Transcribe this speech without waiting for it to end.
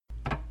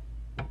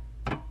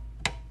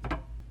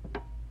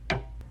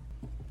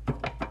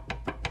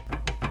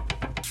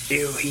Do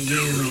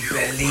you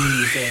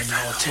believe in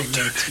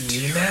alternate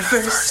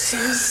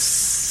universes?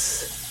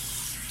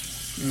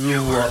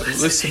 You are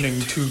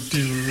listening to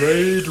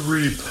Delayed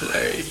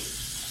Replay.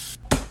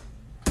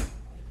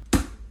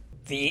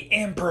 The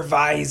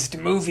improvised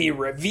movie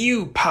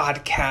review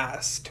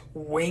podcast.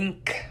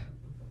 Wink.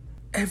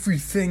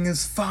 Everything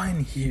is fine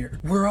here.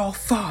 We're all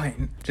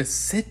fine.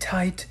 Just sit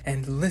tight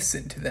and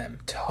listen to them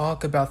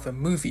talk about the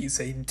movies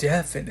they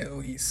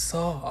definitely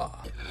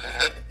saw.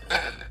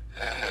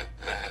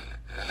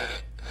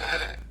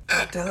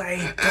 Don't delay.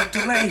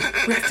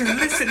 We have to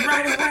listen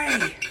right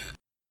away.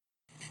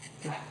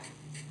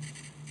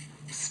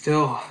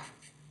 Still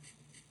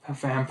a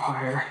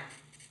vampire.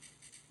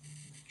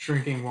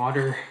 Drinking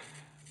water.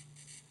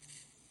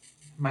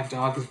 My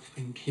dog's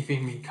been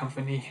keeping me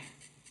company.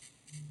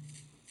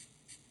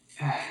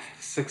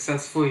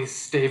 Successfully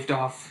staved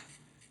off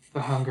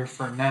the hunger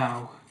for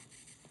now.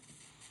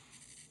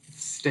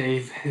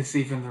 Stave is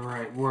even the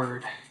right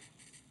word.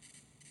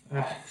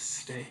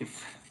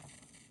 Stave.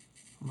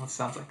 Almost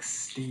sounds like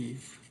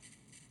Steve.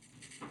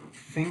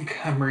 Think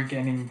I'm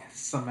regaining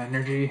some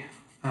energy.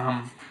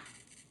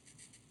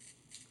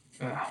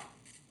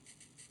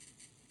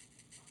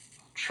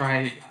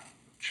 Try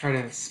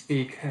to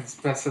speak as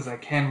best as I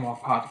can while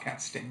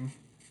podcasting.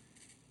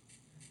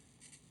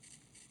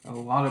 A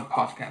lot of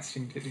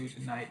podcasting to do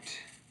tonight.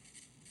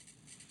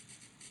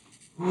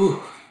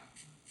 Whew.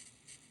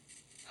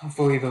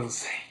 Hopefully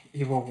those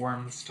evil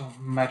worms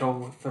don't meddle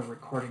with the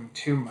recording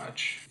too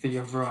much, the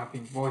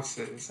overlapping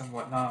voices and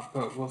whatnot,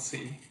 but we'll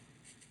see.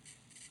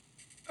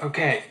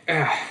 Okay.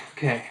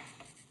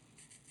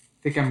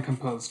 Think I'm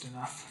composed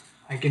enough.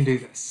 I can do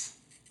this.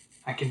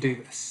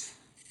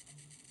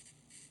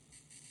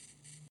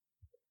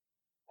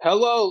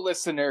 Hello,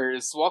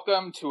 listeners.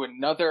 Welcome to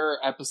another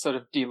episode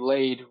of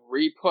Delayed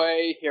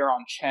Replay here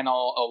on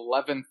channel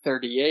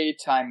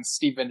 1138. I'm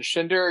Steven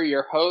Schinder,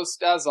 your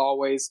host, as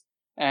always.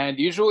 And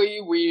usually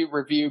we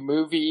review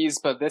movies,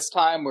 but this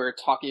time we're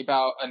talking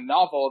about a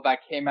novel that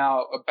came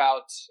out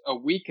about a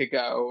week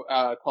ago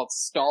called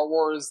Star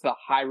Wars: The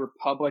High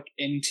Republic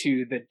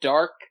Into the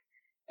Dark.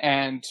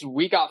 And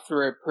we got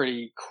through it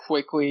pretty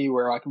quickly.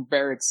 We're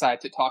very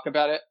excited to talk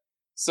about it.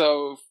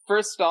 So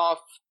first off,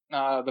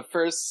 the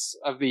first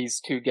of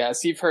these two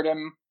guests, you've heard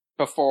him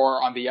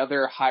before on the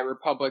other High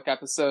Republic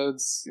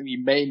episodes.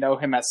 You may know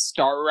him as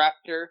Star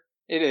Raptor.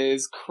 It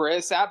is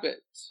Chris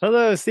Abbott.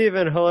 Hello,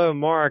 Steven. Hello,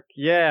 Mark.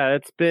 Yeah,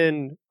 it's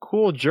been a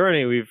cool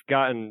journey we've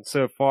gotten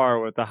so far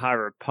with the High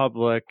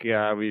Republic.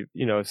 We've,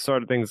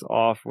 started things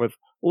off with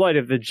Light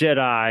of the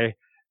Jedi,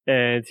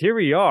 and here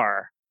we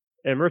are.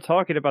 And we're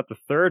talking about the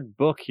third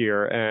book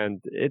here,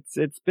 and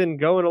it's been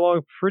going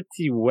along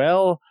pretty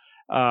well.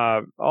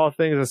 All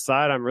things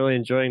aside, I'm really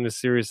enjoying the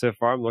series so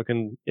far. I'm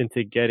looking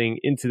into getting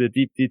into the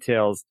deep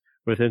details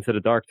with Into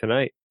the Dark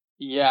tonight.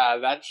 Yeah,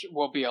 that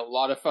will be a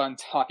lot of fun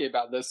talking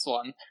about this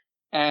one.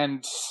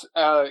 And,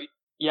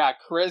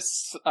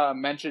 Chris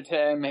mentioned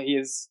him.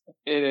 You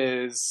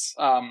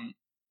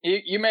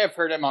may have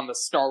heard him on the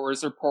Star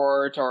Wars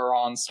Report or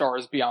on Star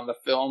Wars Beyond the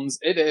Films.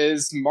 It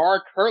is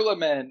Mark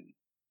Herleman.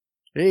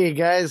 Hey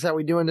guys, how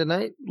we doing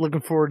tonight? Looking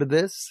forward to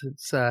this.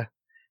 It's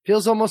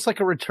feels almost like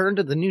a return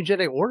to the New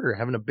Jedi Order,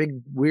 having a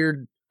big,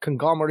 weird,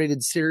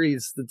 conglomerated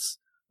series that's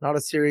not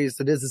a series,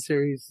 that is a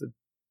series,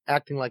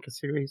 acting like a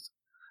series.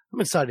 I'm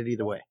excited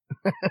either way.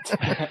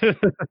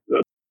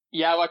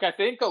 Yeah, I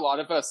think a lot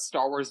of us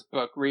Star Wars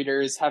book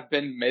readers have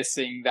been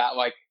missing that,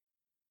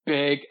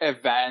 big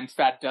event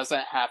that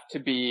doesn't have to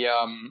be,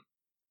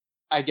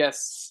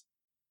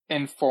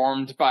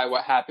 informed by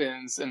what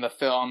happens in the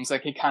films. It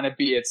can kind of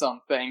be its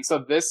own thing. So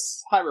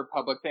this High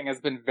Republic thing has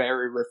been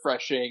very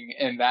refreshing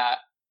in that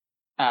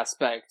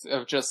aspect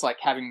of just,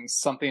 having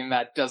something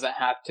that doesn't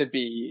have to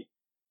be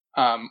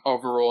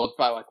overruled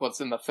by,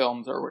 what's in the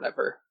films or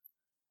whatever.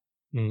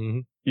 Mm-hmm.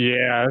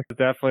 Yeah, that's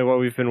definitely what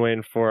we've been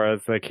waiting for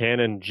as the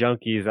canon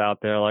junkies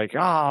out there.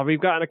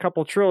 We've gotten a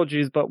couple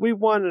trilogies, but we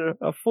want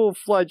a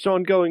full-fledged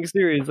ongoing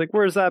series.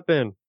 Where's that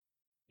been?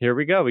 Here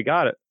we go. We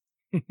got it.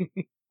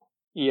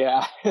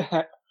 Yeah.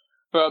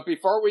 But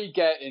before we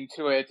get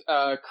into it,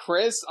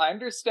 Chris, I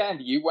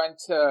understand you went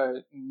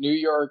to New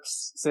York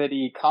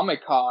City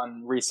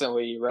Comic-Con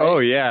recently, right? Oh,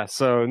 yeah.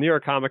 So New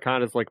York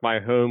Comic-Con is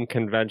my home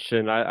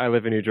convention. I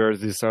live in New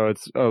Jersey, so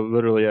it's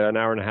literally an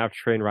hour and a half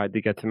train ride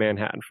to get to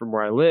Manhattan from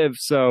where I live.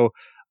 So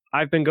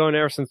I've been going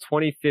there since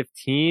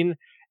 2015,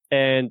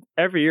 and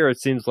every year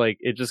it seems like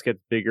it just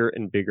gets bigger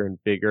and bigger and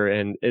bigger,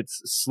 and it's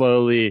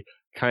slowly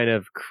kind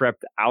of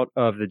crept out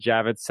of the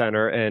Javits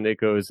Center and it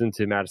goes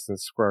into Madison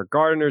Square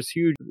Garden. There's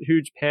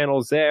huge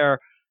panels there.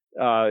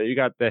 You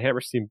got the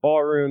Hammerstein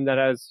Ballroom that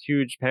has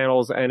huge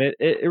panels, and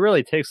it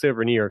really takes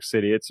over New York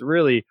City. It's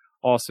really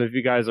awesome. If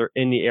you guys are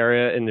in the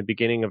area in the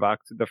beginning of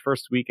the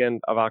first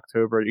weekend of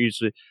October, it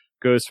usually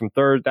goes from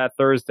that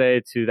Thursday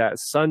to that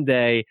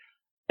Sunday,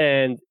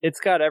 and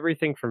it's got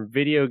everything from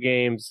video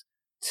games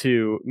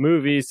to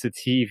movies, to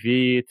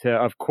TV, to,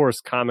 of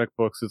course, comic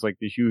books is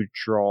the huge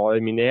draw. I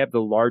mean, they have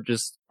the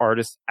largest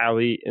artist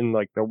alley in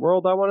the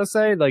world, I want to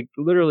say.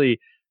 Literally,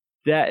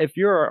 that if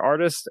you're an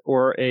artist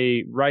or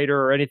a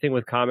writer or anything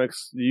with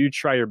comics, you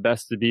try your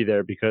best to be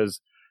there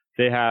because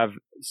they have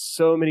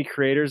so many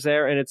creators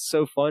there, and it's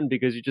so fun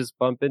because you just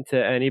bump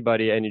into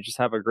anybody and you just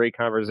have a great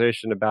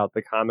conversation about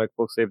the comic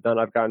books they've done.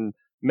 I've gotten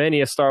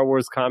many a Star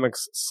Wars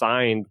comics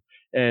signed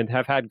and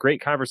have had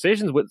great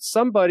conversations with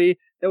somebody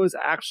that was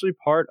actually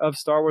part of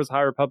Star Wars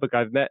High Republic.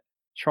 I've met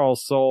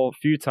Charles Soule a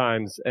few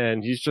times,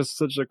 and he's just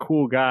such a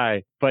cool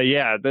guy. But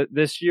yeah,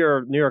 this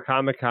year, New York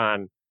Comic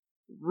Con,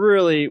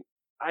 really,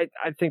 I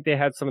think they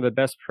had some of the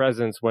best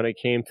presence when it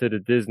came to the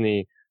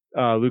Disney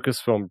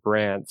Lucasfilm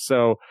brand.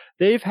 So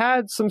they've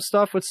had some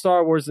stuff with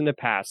Star Wars in the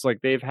past.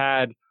 Like they've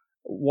had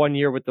one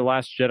year with The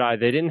Last Jedi.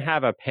 They didn't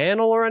have a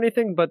panel or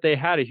anything, but they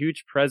had a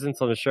huge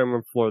presence on the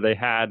showroom floor. They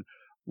had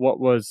what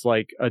was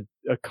like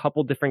a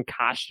couple different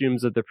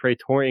costumes of the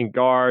Praetorian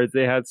Guards.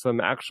 They had some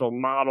actual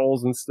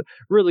models and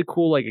really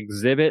cool like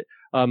exhibit.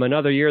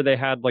 Another year they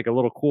had like a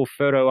little cool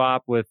photo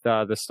op with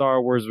the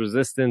Star Wars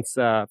Resistance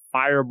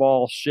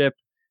Fireball ship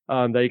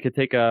that you could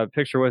take a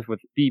picture with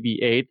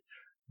BB-8.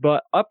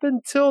 But up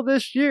until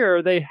this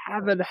year, they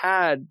haven't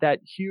had that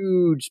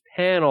huge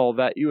panel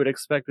that you would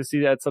expect to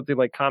see at something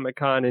like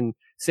Comic-Con in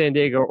San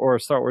Diego or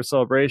Star Wars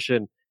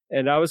Celebration.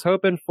 And I was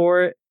hoping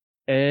for it.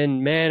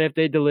 And man, if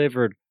they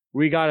delivered,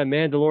 we got a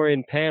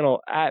Mandalorian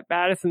panel at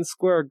Madison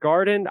Square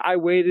Garden. I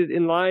waited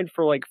in line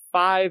for like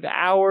 5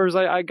 hours.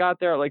 I got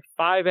there at like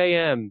 5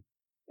 a.m.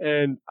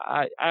 And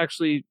I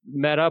actually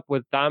met up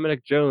with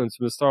Dominic Jones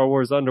from the Star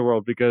Wars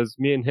Underworld because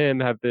me and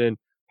him have been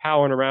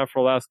powering around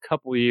for the last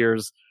couple of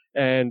years.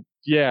 And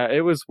yeah,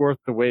 it was worth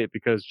the wait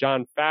because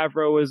Jon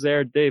Favreau was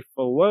there, Dave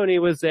Filoni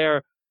was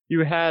there.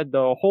 You had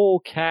the whole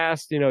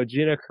cast,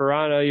 Gina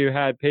Carano, you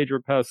had Pedro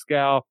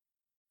Pascal,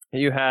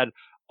 you had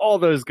all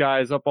those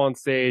guys up on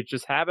stage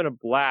just having a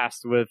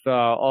blast with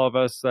all of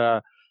us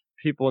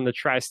people in the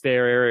tri-state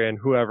area and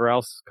whoever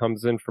else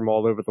comes in from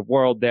all over the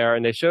world there.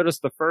 And they showed us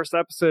the first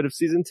episode of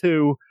season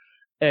 2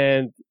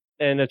 and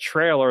a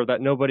trailer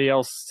that nobody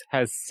else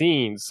has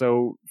seen.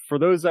 So for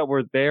those that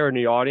were there in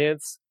the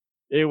audience,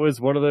 it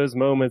was one of those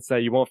moments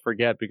that you won't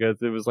forget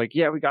because it was like,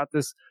 yeah, we got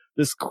this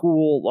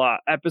cool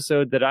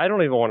episode that I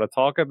don't even want to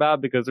talk about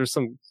because there's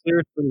some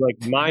seriously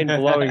like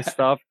mind-blowing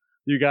stuff.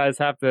 You guys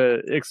have to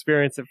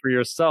experience it for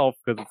yourself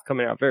because it's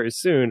coming out very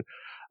soon.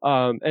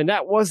 And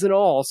that wasn't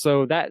all.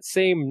 So that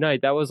same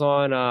night, that was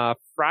on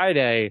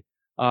Friday,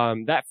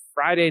 that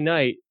Friday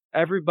night,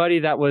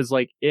 everybody that was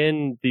like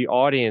in the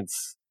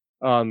audience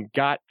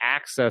got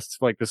access to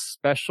like the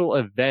special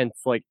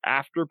events, like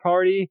after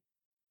party.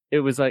 It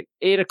was like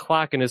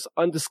 8:00 in this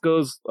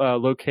undisclosed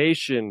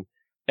location.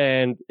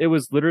 And it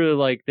was literally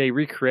like they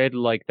recreated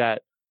like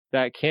that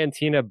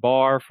cantina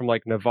bar from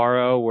like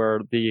Navarro where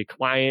the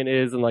client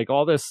is and like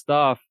all this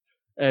stuff.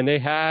 And they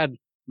had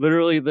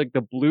literally like the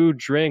blue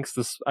drinks.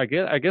 I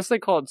guess they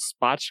call it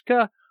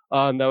spatchka.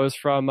 That was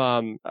from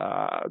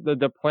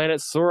the planet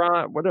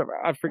Sauron,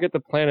 whatever. I forget the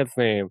planet's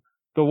name.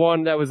 The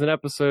one that was in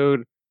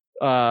episode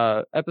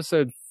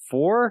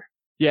 4.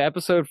 Yeah,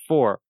 episode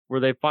 4. Where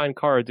they find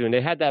Cara Dune.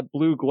 They had that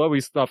blue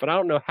glowy stuff, and I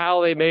don't know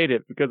how they made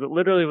it because it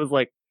literally was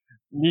like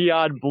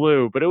neon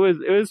blue, but it was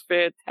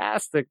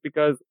fantastic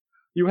because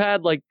you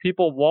had like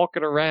people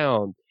walking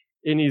around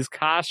in these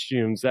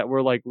costumes that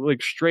were like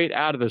straight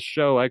out of the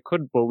show. I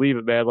couldn't believe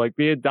it, man. Like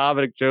me and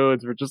Dominic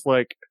Jones were just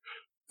like,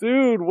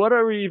 dude, what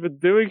are we even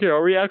doing here?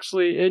 Are we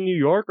actually in New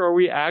York or are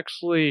we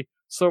actually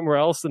somewhere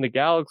else in the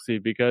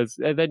galaxy?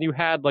 And then you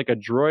had like a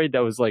droid that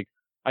was like,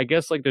 I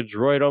guess like the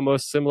droid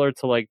almost similar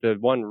to like the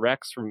one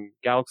Rex from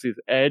Galaxy's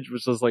Edge,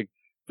 which was like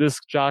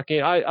disc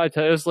jockeying. I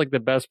tell you, it was like the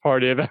best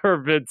party I've ever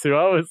been to.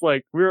 I was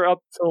like, we were up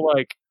till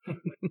like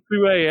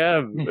 2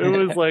 a.m.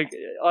 It was like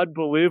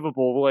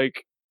unbelievable.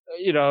 Like,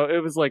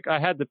 it was like we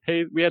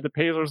had to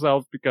pace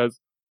ourselves because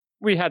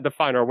we had to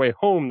find our way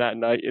home that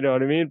night. You know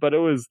what I mean? But it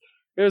was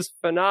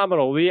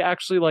phenomenal. We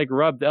actually like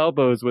rubbed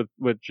elbows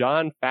with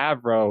Jon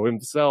Favreau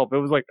himself. It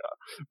was like,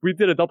 we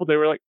did a double day.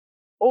 We're like,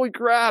 holy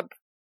crap.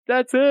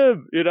 That's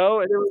him, and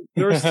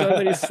there were so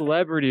many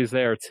celebrities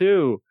there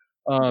too,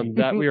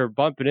 that we were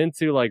bumping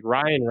into, like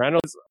Ryan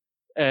Reynolds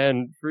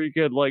and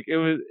freaking like it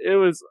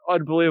was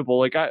unbelievable.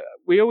 Like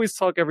we always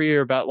talk every year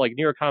about like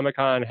New York Comic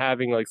Con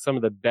having like some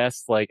of the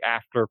best like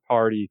after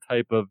party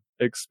type of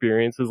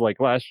experiences.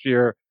 Like last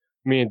year,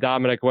 me and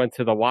Dominic went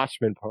to the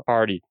Watchmen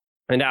party,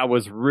 and that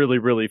was really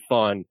really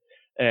fun.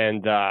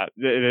 And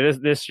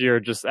this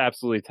year just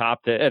absolutely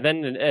topped it. And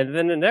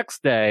then the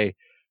next day.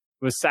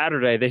 Was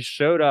Saturday. They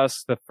showed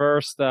us the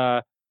first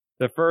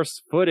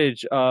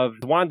footage of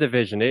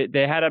WandaVision.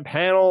 They had a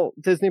panel.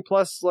 Disney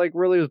Plus like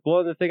really was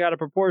blowing the thing out of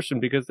proportion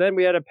because then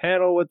we had a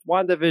panel with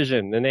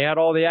WandaVision and they had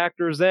all the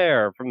actors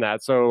there from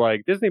that. So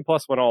like Disney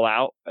Plus went all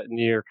out at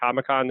New York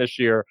Comic Con this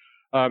year.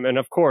 And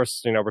of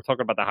course, we're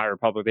talking about the High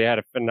Republic. They had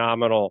a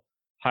phenomenal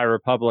High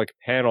Republic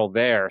panel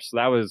there. So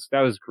that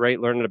was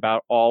great learning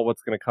about all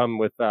what's going to come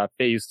with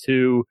Phase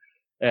 2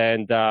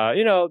 And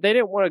they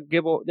didn't want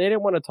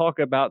to talk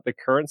about the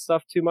current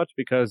stuff too much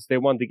because they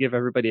wanted to give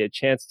everybody a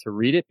chance to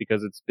read it,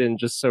 because it's been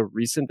just so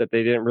recent that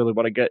they didn't really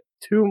want to get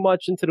too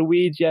much into the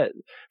weeds yet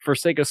for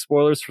sake of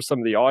spoilers for some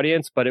of the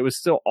audience. But it was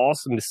still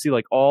awesome to see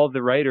like all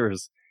the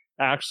writers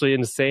actually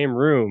in the same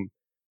room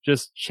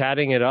just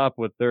chatting it up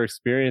with their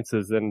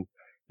experiences. And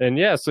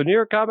yeah, so New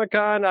York Comic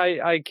Con,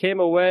 I came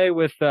away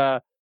with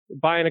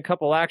buying a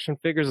couple action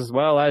figures as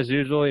well, as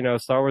usual.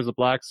 Star Wars: The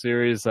Black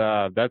Series,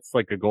 that's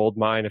like a gold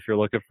mine if you're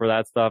looking for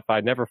that stuff.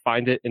 I never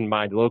find it in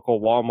my local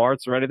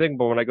Walmarts or anything,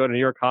 but when I go to New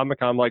York Comic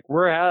Con, I'm like,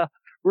 where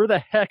the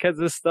heck has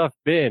this stuff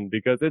been?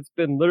 Because it's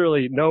been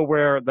literally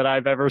nowhere that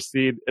I've ever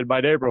seen in my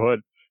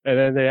neighborhood. And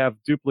then they have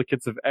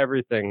duplicates of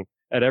everything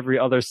at every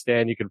other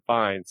stand you can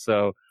find.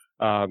 So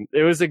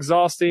it was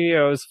exhausting.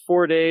 It was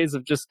 4 days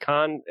of just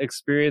con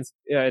experience,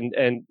 and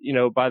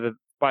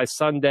by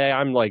Sunday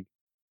I'm like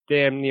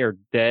damn near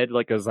dead,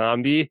 like a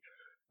zombie.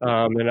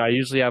 And I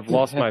usually have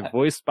lost my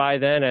voice by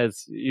then,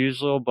 as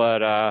usual.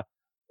 But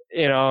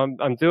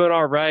I'm doing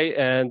all right,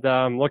 and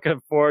I'm looking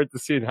forward to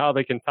seeing how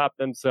they can top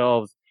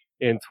themselves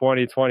in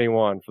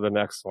 2021 for the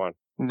next one.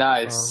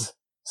 Nice.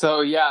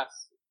 So yes,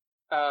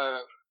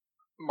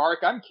 Mark,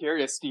 I'm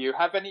curious. Do you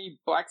have any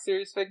Black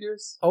Series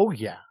figures? Oh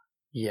yeah.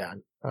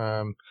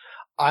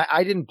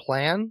 I didn't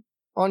plan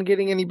on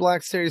getting any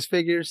Black Series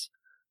figures.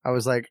 I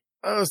was like,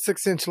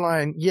 6-inch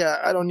line. Yeah,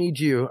 I don't need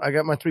you. I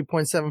got my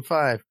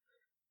 3.75.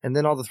 And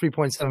then all the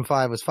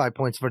 3.75 was 5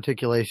 points of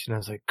articulation. I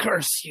was like,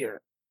 curse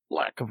your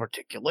lack of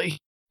articulation.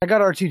 I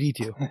got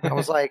R2-D2. I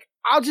was like,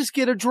 I'll just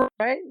get a droid,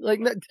 right? Like,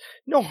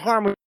 no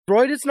harm with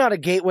droid. It's not a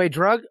gateway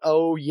drug.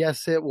 Oh,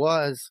 yes, it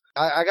was.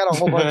 I got a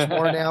whole bunch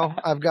more now.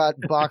 I've got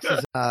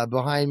boxes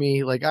behind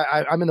me. Like,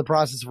 I'm in the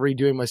process of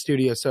redoing my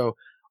studio. So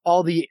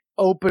all the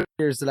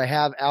openers that I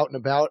have out and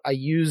about, I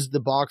use the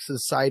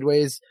boxes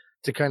sideways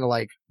to kind of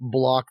like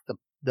block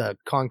the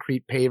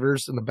concrete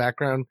pavers in the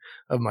background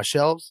of my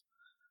shelves.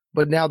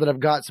 But now that I've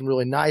got some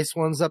really nice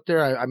ones up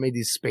there, I made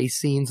these space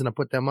scenes and I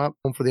put them up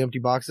for the empty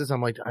boxes.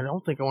 I'm like, I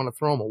don't think I want to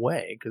throw them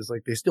away because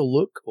like they still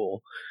look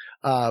cool.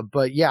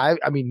 But yeah,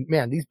 I mean,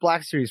 man, these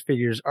Black Series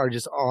figures are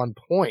just on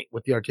point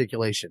with the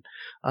articulation.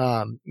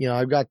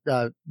 I've got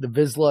the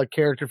Vizsla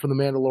character from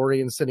The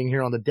Mandalorian sitting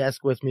here on the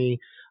desk with me.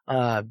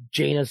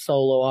 Jaina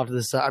Solo off to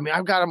the side. I mean,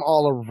 I've got them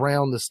all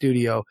around the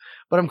studio,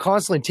 but I'm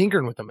constantly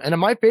tinkering with them. And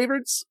my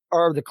favorites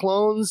are the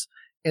clones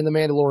and the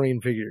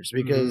Mandalorian figures,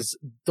 because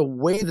the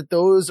way that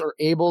those are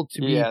able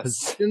to be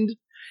positioned,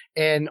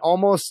 and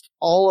almost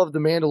all of the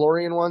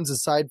Mandalorian ones,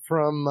 aside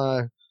from,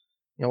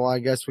 I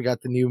guess we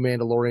got the new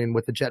Mandalorian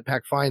with the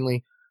jetpack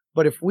finally.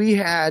 But if we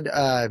had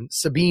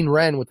Sabine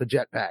Wren with the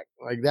jetpack,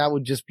 like that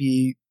would just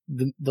be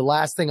the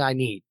last thing I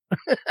need.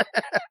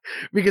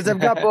 Because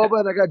I've got Boba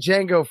and I got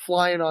Jango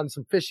flying on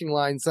some fishing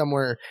line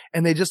somewhere,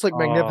 and they just look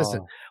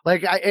magnificent.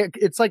 Like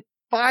it's like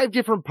 5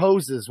 different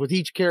poses with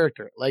each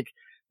character. Like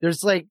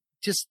there's like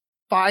just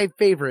 5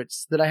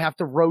 favorites that I have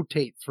to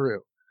rotate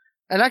through,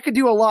 and I could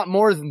do a lot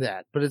more than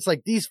that. But it's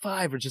like these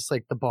 5 are just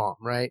like the bomb,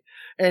 right?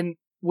 And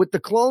with the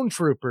clone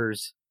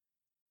troopers,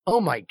 oh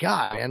my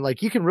god, man!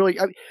 Like you can really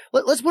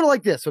let's put it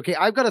like this, okay?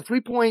 I've got a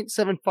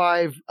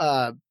 3.75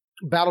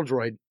 battle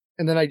droid,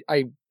 and then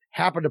I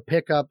happened to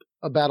pick up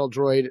a battle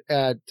droid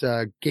at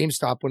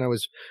GameStop when I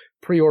was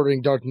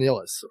pre-ordering Darth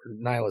Nihilus, or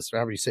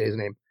however you say his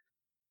name.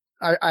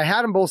 I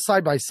had them both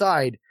side by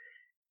side,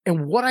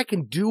 and what I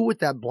can do with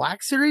that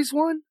Black Series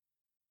one,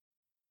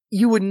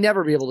 you would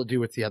never be able to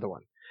do with the other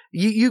one.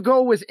 You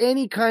go with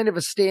any kind of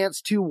a stance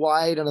too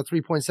wide on a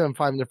 3.75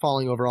 and they're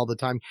falling over all the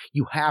time.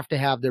 You have to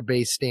have their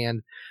base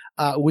stand.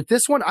 With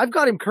this one, I've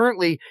got him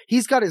currently,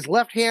 he's got his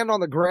left hand on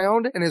the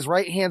ground and his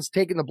right hand's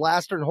taking the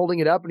blaster and holding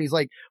it up, and he's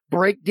like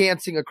break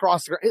dancing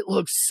across the ground. It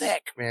looks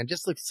sick, man.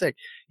 Just looks sick.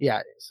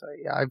 Yeah. So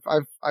yeah,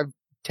 I've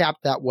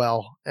tapped that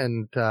well,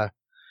 and,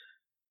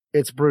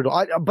 it's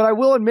brutal. But I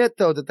will admit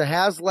though that the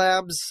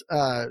HasLabs,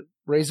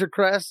 Razor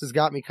Crest has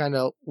got me kind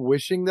of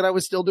wishing that I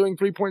was still doing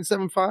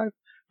 3.75.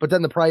 But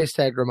then the price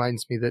tag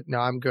reminds me that no,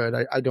 I'm good.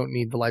 I don't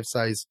need the life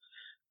size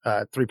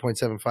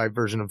 3.75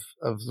 version of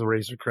the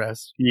Razor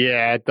Crest.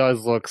 Yeah, it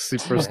does look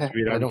super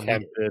sweet. I'm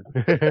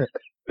tempted.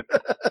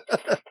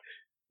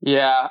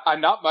 Yeah,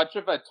 I'm not much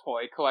of a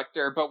toy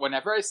collector, but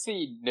whenever I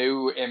see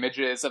new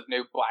images of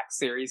new Black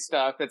Series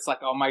stuff, it's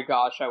like, oh my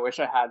gosh, I wish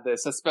I had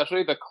this,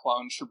 especially the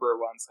Clone Trooper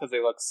ones, because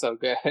they look so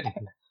good.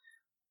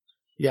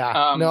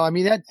 Yeah, no, I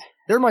mean,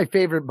 they're my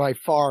favorite by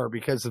far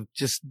because of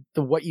just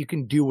what you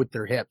can do with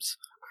their hips.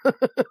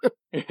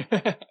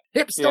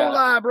 Hips don't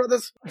lie,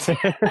 brothers.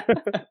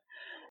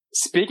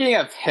 Speaking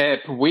of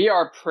hip, we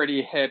are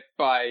pretty hip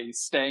by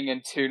staying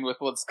in tune with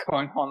what's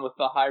going on with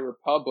the High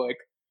Republic.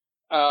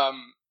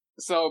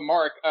 So,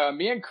 Mark,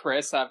 me and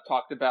Chris have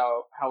talked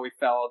about how we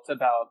felt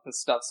about the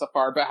stuff so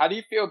far, but how do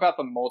you feel about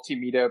the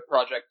multimedia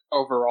project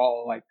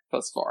overall, like,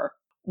 thus far?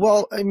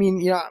 Well, I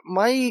mean, yeah,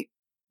 my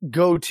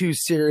go-to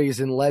series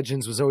in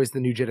Legends was always the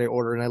New Jedi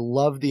Order, and I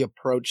love the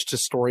approach to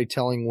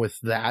storytelling with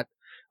that.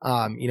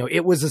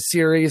 It was a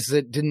series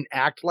that didn't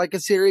act like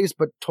a series,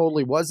 but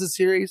totally was a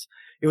series.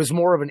 It was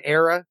more of an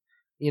era.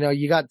 You know,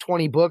 you got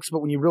 20 books, but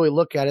when you really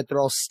look at it, they're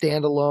all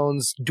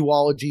standalones,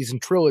 duologies,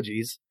 and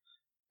trilogies.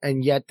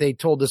 And yet they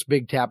told this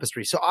big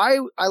tapestry. So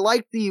I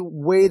like the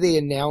way they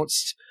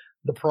announced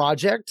the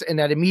project, and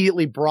that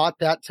immediately brought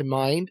that to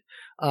mind.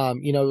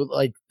 You know,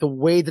 like the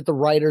way that the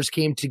writers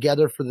came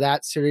together for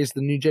that series,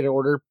 the New Jedi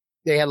Order,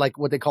 they had like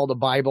what they called a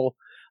Bible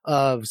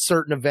of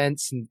certain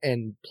events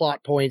and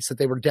plot points that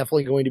they were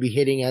definitely going to be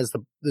hitting as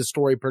the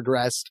story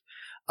progressed.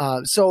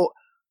 So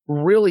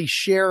really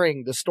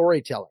sharing the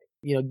storytelling,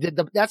 you know,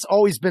 that's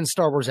always been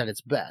Star Wars at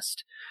its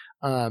best.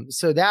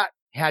 So that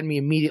had me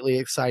immediately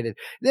excited.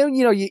 Then,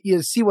 you know,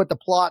 you see what the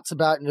plot's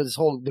about, and this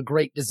whole, the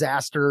great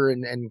disaster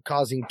and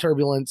causing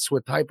turbulence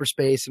with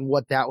hyperspace and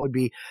what that would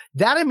be.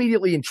 That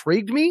immediately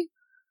intrigued me.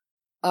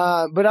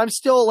 But I'm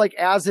still like,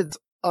 as it's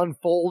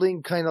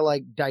unfolding, kind of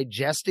like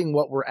digesting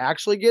what we're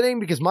actually getting,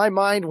 because my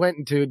mind went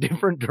into a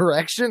different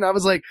direction. I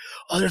was like,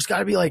 oh, this got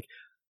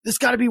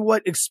to be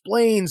what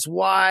explains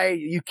why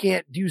you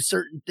can't do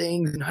certain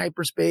things in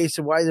hyperspace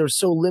and why they're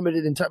so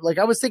limited in time. Like,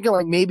 I was thinking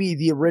like maybe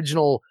the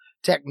original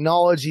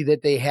technology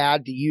that they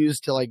had to use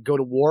to like go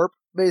to warp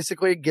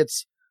basically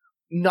gets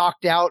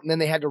knocked out, and then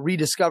they had to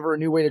rediscover a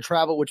new way to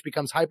travel, which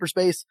becomes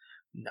hyperspace.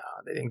 No,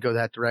 they didn't go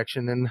that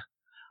direction. And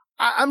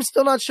I'm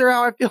still not sure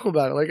how I feel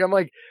about it. Like, I'm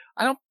like,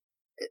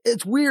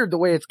 it's weird the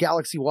way it's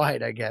galaxy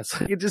wide, I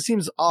guess. It just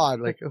seems odd.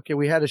 Like, okay,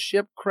 we had a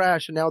ship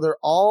crash and now they're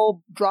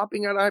all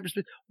dropping out of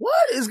hyperspace.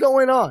 What is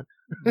going on?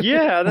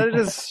 Yeah, that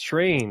is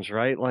strange,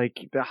 right?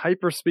 Like the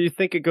hyperspace, you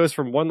think it goes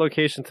from one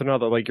location to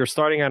another. Like you're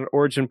starting at an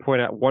origin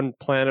point at one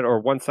planet or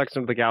one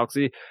section of the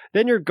galaxy,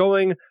 then you're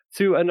going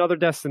to another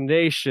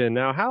destination.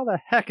 Now, how the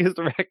heck is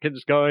the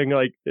wreckage going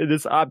like in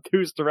this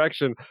obtuse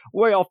direction,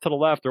 way off to the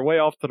left or way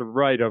off to the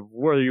right of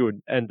where you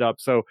would end up?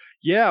 So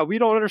yeah, we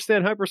don't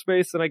understand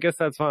hyperspace, and I guess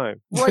that's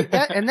fine. Right,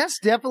 and that's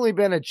definitely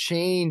been a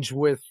change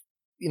with,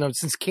 you know,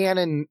 since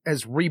canon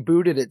has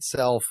rebooted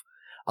itself.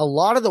 A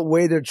lot of the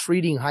way they're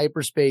treating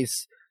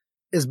hyperspace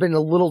has been a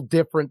little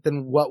different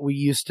than what we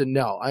used to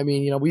know. I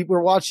mean, you know, we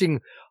were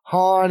watching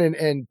Han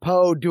and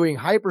Poe doing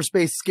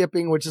hyperspace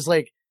skipping, which is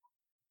like,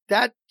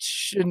 that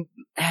shouldn't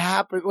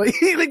happen. Like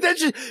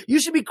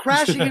you should be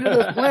crashing into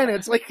those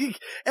planets. Like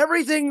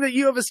everything that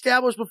you have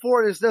established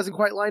before, this doesn't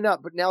quite line up,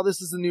 but now this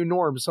is the new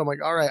norm. So I'm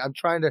like, all right, I'm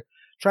trying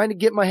to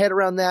get my head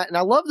around that. And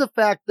I love the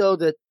fact though,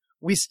 that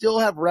we still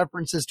have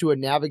references to a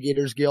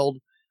Navigators Guild.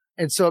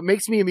 And so it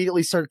makes me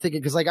immediately start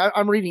thinking, because like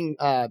I'm reading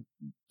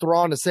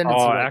Thrawn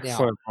Ascendancy right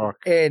excellent now. Book.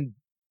 And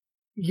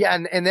yeah,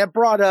 and that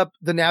brought up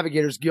the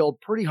Navigators Guild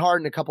pretty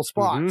hard in a couple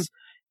spots.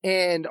 Mm-hmm.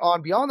 And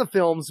on Beyond the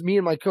Films, me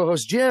and my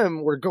co-host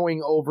Jim were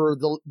going over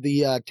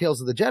the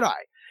Tales of the Jedi.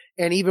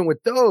 And even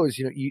with those,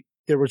 you know,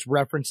 there was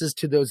references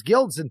to those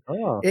guilds. And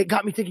it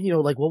got me thinking, you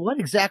know, like, well, what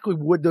exactly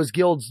would those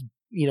guilds,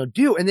 you know,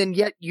 do? And then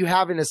yet you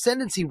have an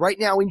Ascendancy right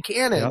now in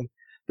canon. Yep.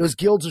 Those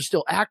guilds are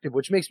still active,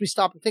 which makes me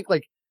stop and think,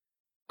 like,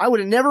 I would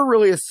have never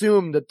really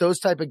assumed that those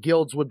type of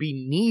guilds would be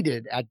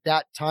needed at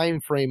that time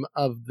frame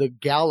of the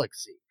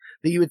galaxy.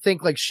 That you would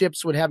think like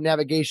ships would have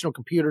navigational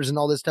computers and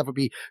all this stuff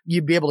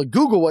you'd be able to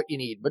Google what you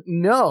need. But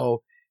no,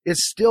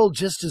 it's still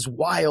just as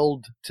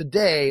wild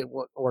today,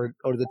 or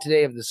the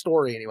today of the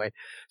story anyway.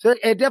 So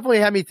it definitely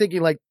had me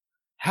thinking like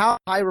how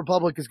High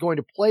Republic is going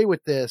to play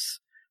with this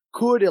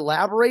could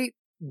elaborate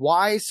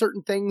why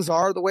certain things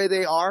are the way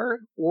they are,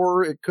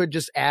 or it could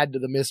just add to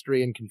the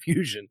mystery and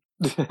confusion.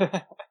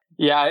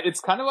 Yeah, it's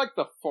kind of like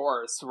the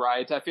Force,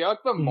 right? I feel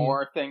like the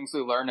more things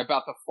we learn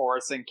about the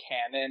Force in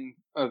canon,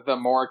 the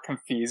more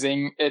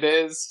confusing it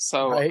is.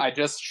 So right. I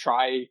just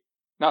try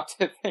not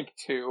to think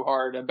too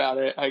hard about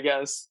it, I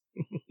guess.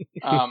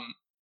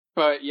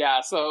 But yeah,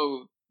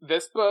 so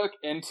this book,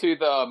 Into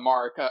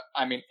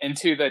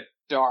the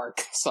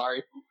Dark,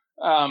 sorry.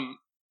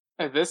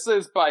 This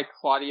is by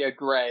Claudia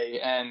Gray,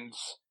 and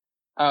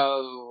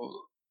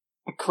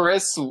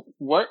Chris,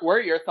 what are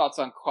your thoughts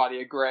on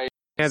Claudia Gray?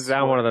 Hands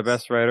down, one of the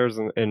best writers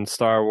in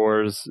Star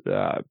Wars,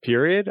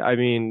 period. I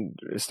mean,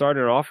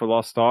 starting off with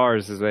Lost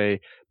Stars is a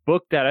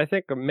book that I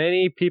think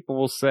many people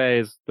will say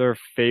is their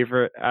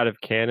favorite out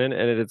of canon,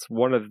 and it's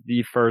one of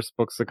the first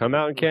books to come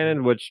out in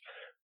canon, which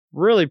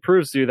really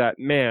proves to you that,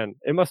 man,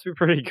 it must be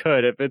pretty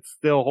good if it's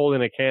still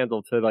holding a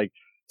candle to like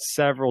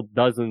several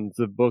dozens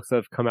of books that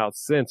have come out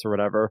since or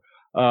whatever.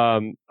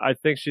 I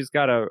think she's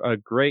got a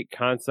great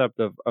concept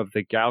of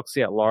the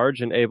galaxy at large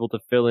and able to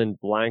fill in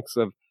blanks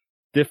of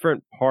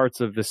different parts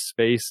of the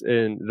space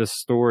in the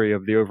story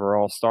of the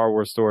overall Star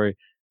Wars story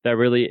that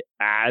really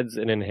adds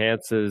and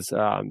enhances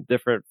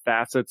different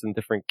facets and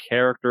different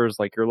characters.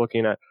 Like you're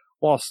looking at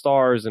Lost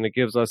Stars, and it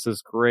gives us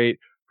this great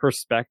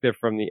perspective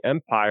from the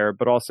Empire,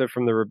 but also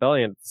from the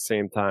Rebellion at the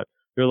same time.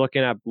 You're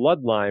looking at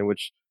Bloodline,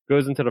 which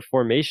goes into the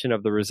formation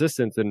of the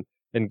Resistance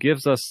and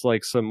gives us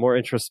like some more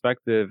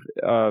introspective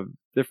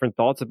different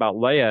thoughts about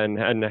Leia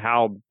and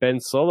how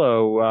Ben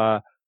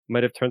Solo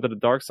might have turned to the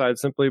dark side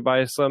simply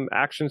by some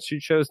actions she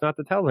chose not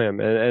to tell him,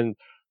 and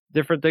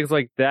different things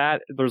like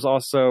that. There's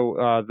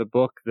also the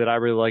book that I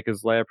really like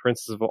is Leia,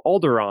 Princess of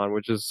Alderaan,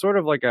 which is sort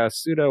of like a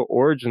pseudo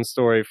origin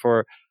story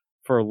for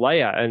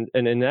Leia,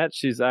 and in that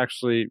she's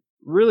actually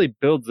really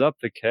builds up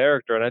the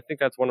character. And I think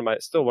that's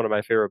still one of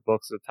my favorite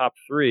books. The top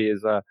three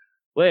is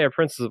Leia,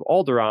 Princess of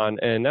Alderaan,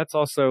 and that's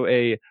also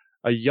a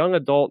young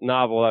adult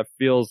novel that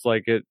feels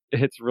like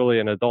it's really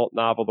an adult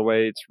novel, the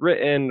way it's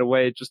written, the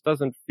way it just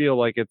doesn't feel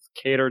like it's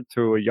catered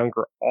to a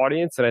younger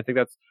audience. And I think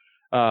that's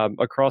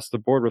across the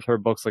board with her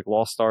books. Like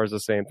Lost Star is the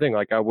same thing.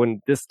 Like I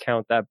wouldn't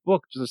discount that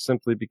book just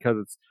simply because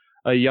it's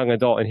a young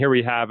adult. And here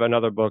we have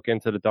another book,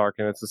 Into the Dark,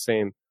 and it's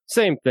the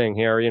same thing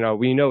here. You know,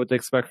 we know what to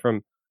expect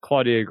from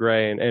Claudia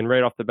Gray, and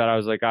right off the bat I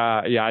was like,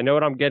 yeah, I know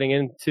what I'm getting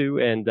into,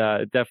 and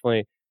it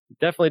definitely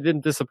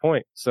didn't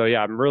disappoint. So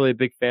yeah, I'm really a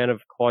big fan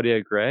of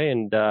Claudia Gray,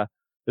 and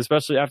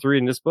especially after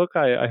reading this book,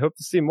 I hope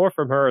to see more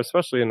from her,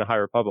 especially in the High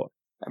Republic.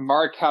 And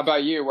Mark, how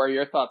about you? What are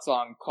your thoughts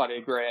on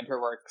Claudia Gray and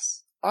her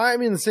works?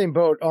 I'm in the same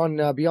boat. On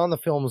Beyond the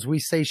Films, we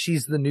say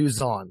she's the new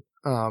Zahn.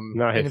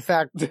 Nice. And in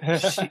fact,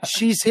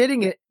 she's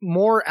hitting it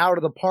more out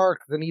of the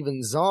park than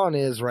even Zahn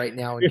is right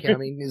now. I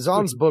mean,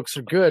 Zahn's books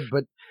are good,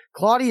 but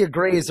Claudia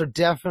Gray's are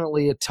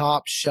definitely a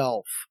top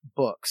shelf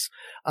books.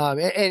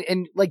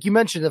 And like you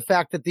mentioned, the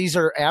fact that these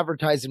are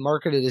advertised and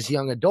marketed as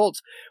young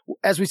adults,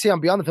 as we say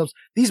on Beyond the Films,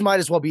 these might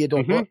as well be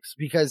adult books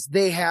because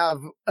they have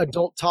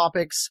adult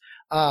topics.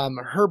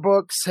 Her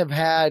books have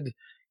had,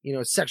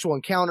 sexual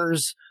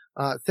encounters,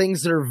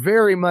 things that are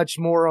very much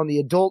more on the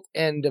adult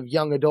end of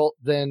young adult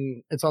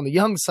than it's on the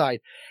young side.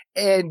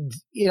 And,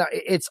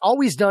 it's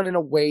always done in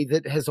a way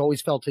that has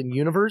always felt in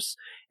universe,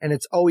 and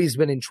it's always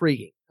been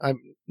intriguing.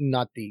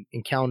 Not the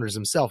encounters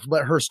themselves,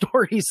 but her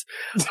stories.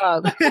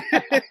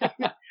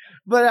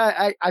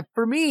 But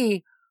for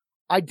me,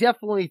 I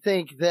definitely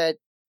think that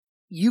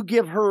you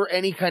give her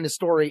any kind of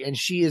story and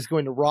she is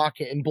going to rock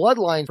it. And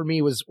Bloodline for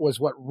me was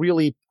what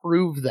really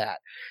proved that,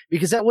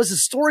 because that was a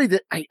story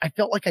that I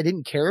felt like I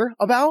didn't care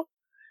about,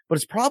 but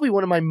it's probably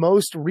one of my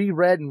most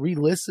reread and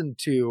re-listened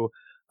to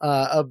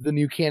of the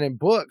new canon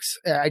books.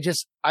 I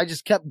just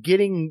kept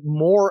getting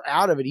more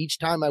out of it each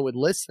time I would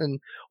listen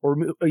or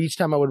each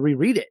time I would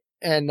reread it.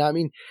 And I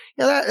mean,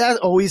 that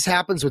always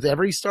happens with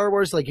every Star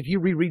Wars. Like if you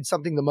reread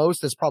something the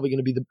most, that's probably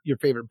going to be your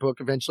favorite book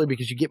eventually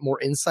because you get more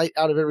insight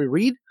out of every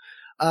read.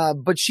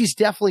 But she's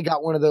definitely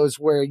got one of those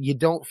where you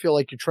don't feel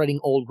like you're treading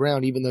old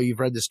ground, even though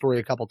you've read the story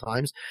a couple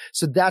times.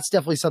 So that's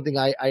definitely something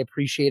I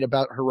appreciate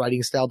about her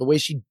writing style. The way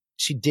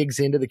she digs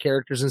into the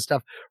characters and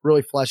stuff,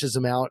 really fleshes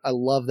them out. I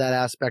love that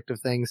aspect of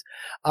things.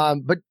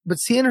 But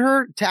seeing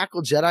her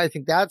tackle Jedi, I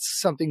think that's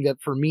something that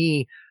for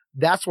me,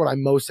 that's what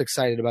I'm most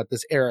excited about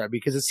this era,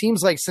 because it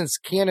seems like since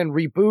canon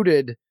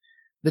rebooted,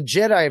 the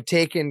Jedi have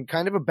taken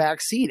kind of a back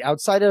seat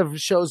outside of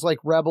shows like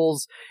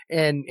Rebels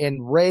and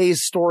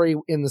Rey's story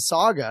in the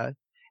saga.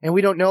 And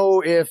we don't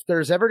know if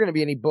there's ever going to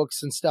be any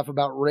books and stuff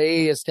about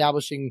Rey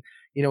establishing,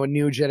 a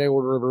new Jedi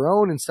Order of her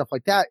own and stuff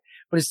like that.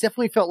 But it's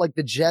definitely felt like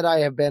the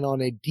Jedi have been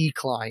on a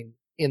decline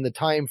in the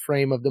time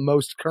frame of the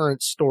most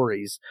current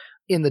stories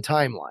in the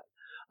timeline.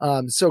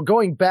 So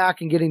going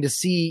back and getting to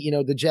see,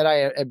 the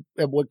Jedi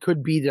at what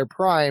could be their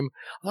prime,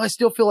 although I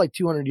still feel like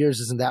 200 years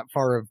isn't that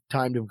far of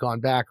time to have gone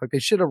back. Like they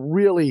should have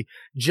really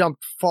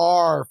jumped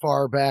far,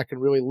 far back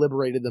and really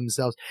liberated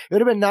themselves. It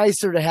would have been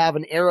nicer to have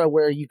an era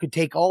where you could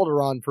take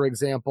Alderaan, for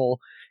example,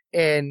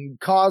 and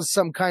cause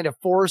some kind of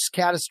force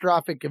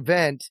catastrophic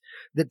event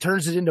that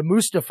turns it into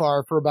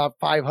Mustafar for about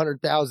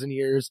 500,000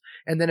 years.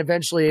 And then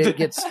eventually it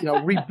gets,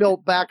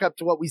 rebuilt back up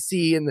to what we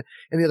see in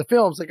the other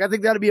films. Like, I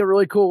think that'd be a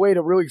really cool way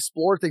to really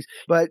explore things,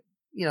 but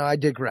I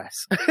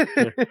digress.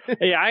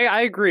 Yeah,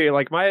 I agree.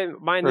 Like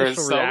my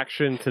initial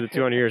reaction to the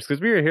 200 years,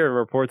 because we were hearing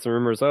reports and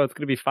rumors, it's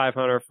going to be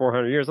 500,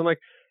 400 years. I'm like,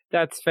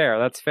 that's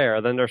fair.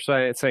 Then they're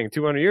saying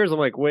 200 years. I'm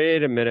like,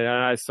 wait a minute.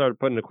 And I started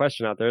putting the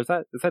question out there. Is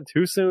that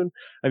too soon?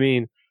 I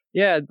mean,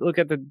 yeah, look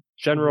at the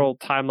general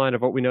timeline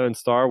of what we know in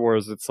Star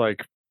Wars. It's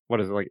like, what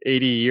is it, like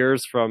 80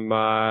 years from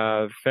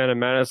Phantom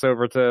Menace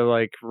over to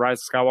like Rise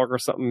of Skywalker or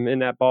something in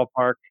that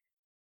ballpark?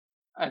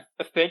 I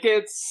think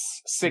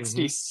it's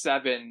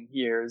 67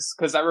 years,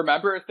 because I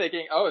remember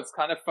thinking, it's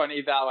kind of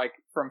funny that like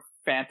from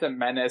Phantom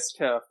Menace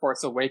to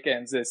Force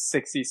Awakens is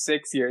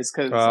 66 years,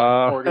 because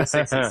 40,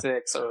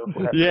 66 or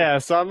whatever. Yeah,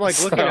 so I'm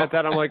like looking at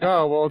that, I'm like,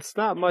 oh, well, it's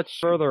not much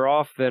further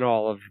off than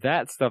all of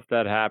that stuff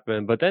that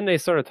happened. But then they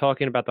started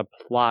talking about the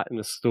plot and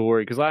the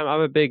story, because I'm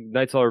a big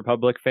Knights of the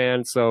Republic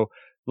fan, so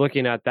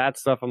looking at that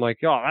stuff, I'm like,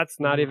 that's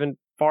not even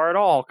far at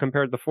all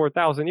compared to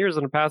 4,000 years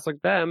in the past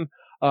like them.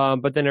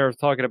 But then they were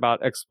talking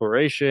about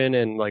exploration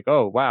and like,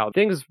 oh, wow,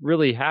 things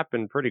really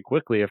happened pretty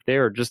quickly if they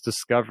were just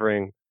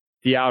discovering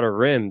the Outer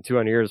Rim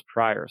 200 years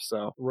prior.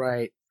 So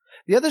right.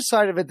 The other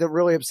side of it that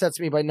really upsets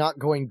me by not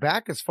going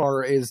back as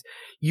far is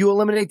you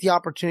eliminate the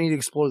opportunity to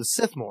explore the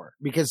Sith more,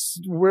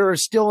 because we're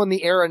still in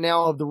the era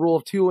now of the Rule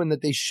of Two, and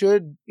that they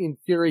should, in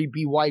theory,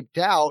 be wiped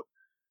out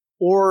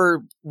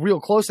or real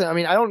close. I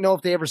mean, I don't know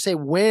if they ever say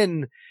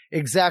when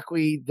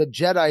exactly the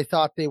Jedi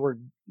thought they were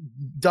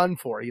done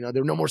for.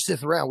 There were no more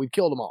Sith around. We've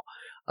killed them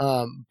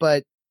all.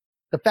 But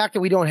the fact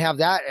that we don't have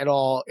that at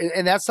all,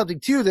 and that's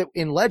something too that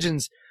in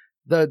Legends,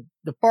 the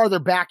farther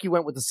back you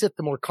went with the Sith,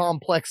 the more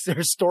complex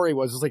their story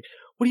was. It's like,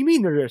 what do you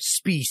mean they're a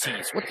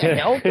species? What the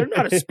hell? They're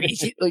not a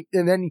species. Like,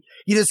 and then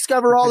you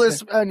discover all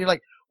this, and you're like,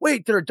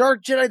 wait, they're a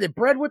dark Jedi. They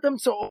bred with them.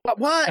 So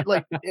what?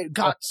 Like, it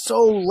got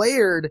so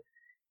layered,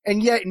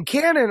 and yet in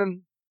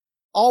canon,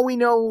 all we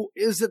know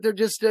is that they're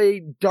just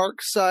a dark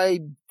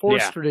side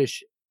Force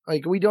tradition.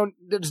 Like,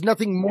 there's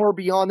nothing more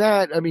beyond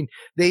that. I mean,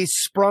 they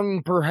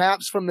sprung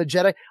perhaps from the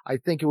Jedi. I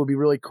think it would be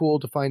really cool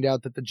to find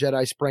out that the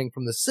Jedi sprang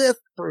from the Sith,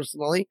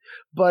 personally.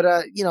 But,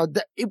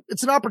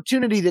 it's an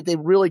opportunity that they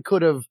really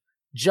could have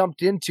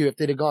jumped into if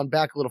they'd have gone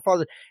back a little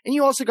farther. And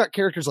you also got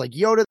characters like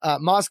Yoda.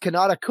 Maz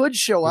Kanata could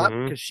show up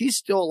because she's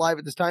still alive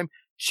at this time.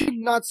 She,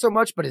 not so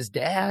much, but his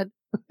dad.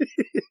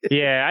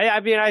 I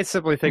mean, I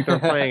simply think they're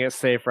playing it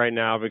safe right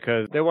now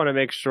because they want to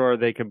make sure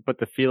they can put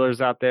the feelers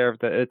out there.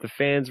 If the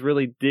fans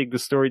really dig the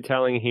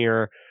storytelling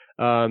here,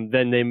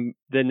 then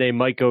they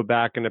might go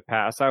back in the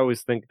past. I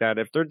always think that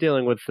if they're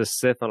dealing with the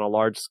Sith on a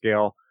large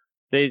scale,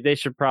 they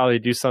should probably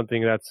do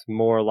something that's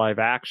more live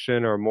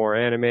action or more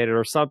animated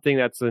or something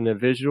that's in the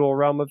visual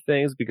realm of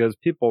things because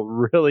people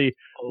really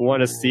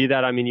want to see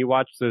that. I mean, you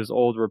watch those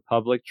old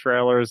Republic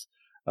trailers.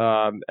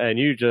 And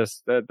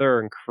they're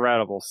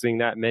incredible seeing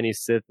that many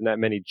Sith and that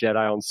many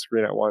Jedi on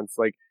screen at once.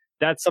 Like,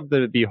 that's something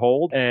to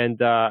behold.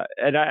 And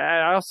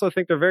I also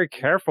think they're very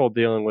careful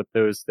dealing with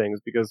those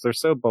things because they're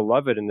so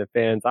beloved in the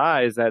fans'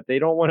 eyes that they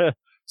don't want to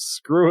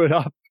screw it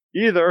up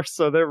either.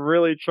 So they're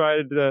really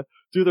trying to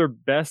do their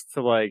best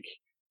to, like,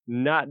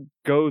 not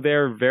go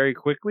there very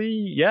quickly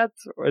yet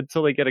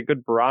until they get a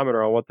good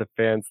barometer on what the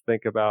fans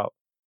think about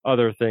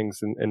other things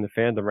in the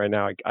fandom right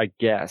now, I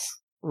guess.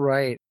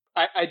 Right.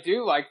 I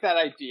do like that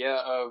idea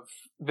of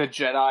the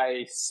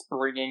Jedi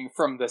springing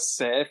from the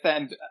Sith,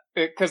 and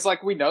because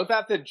like we know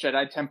that the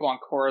Jedi Temple on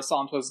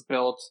Coruscant was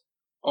built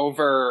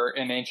over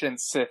an ancient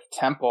Sith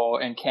temple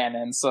in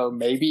canon, so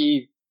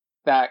maybe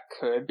that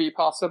could be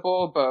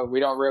possible, but we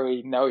don't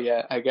really know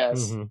yet, I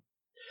guess. Mm-hmm.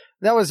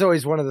 That was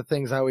always one of the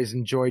things I always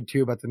enjoyed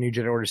too about the New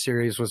Jedi Order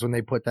series was when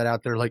they put that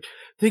out there. Like,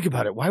 think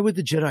about it. Why would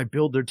the Jedi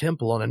build their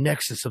temple on a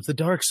nexus of the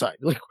dark side?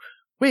 Like,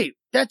 wait,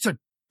 that's a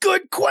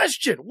good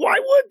question. Why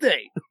would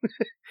they?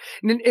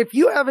 And if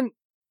you haven't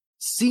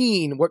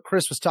seen what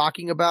Chris was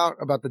talking about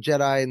the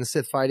Jedi and the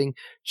Sith fighting,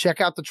 check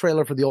out the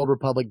trailer for The Old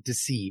Republic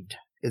Deceived.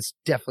 It's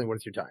definitely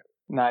worth your time.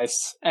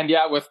 Nice. And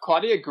yeah, with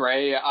Claudia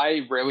Gray,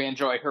 I really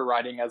enjoy her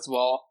writing as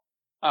well.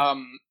 I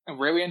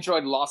really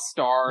enjoyed Lost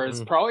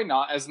Stars. Probably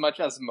not as much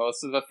as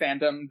most of the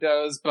fandom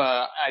does,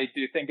 but I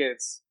do think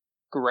it's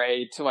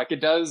great. Like, it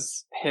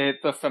does hit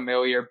the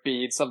familiar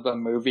beats of the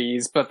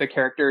movies, but the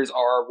characters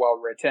are well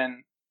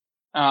written.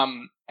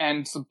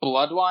 And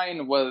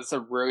Bloodline was a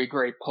really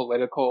great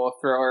political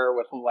thriller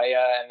with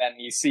Leia, and then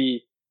you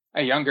see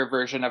a younger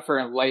version of her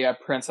in Leia,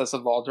 Princess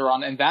of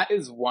Alderaan, and that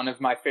is one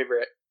of my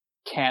favorite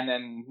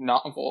canon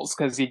novels,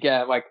 because you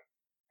get, like,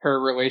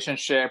 her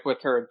relationship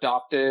with her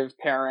adoptive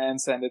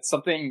parents, and it's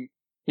something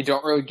you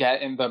don't really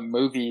get in the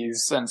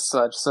movies and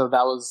such, so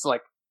that was,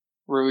 like,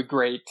 really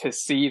great to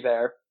see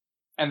there.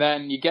 And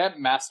then you get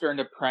Master and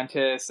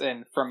Apprentice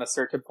and From a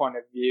Certain Point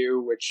of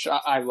View, which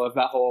I love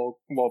that whole,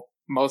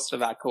 most of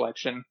that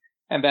collection.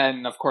 And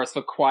then, of course,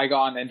 the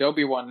Qui-Gon and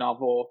Obi-Wan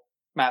novel,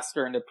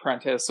 Master and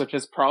Apprentice, which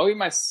is probably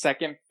my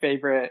second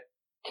favorite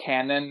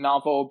canon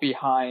novel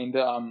behind,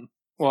 I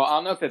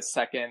don't know if it's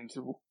second,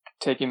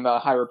 taking the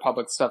High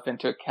Republic stuff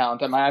into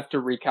account. I might have to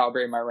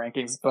recalibrate my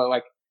rankings, but,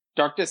 like,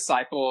 Dark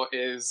Disciple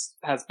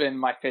has been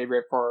my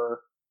favorite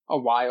for a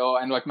while,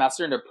 and, like,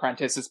 Master and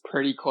Apprentice is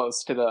pretty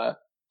close to the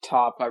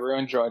top. I really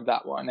enjoyed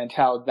that one, and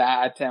how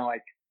that, and,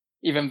 like,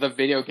 even the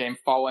video game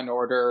Fallen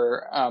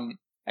Order,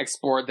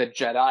 explored the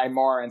Jedi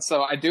more, and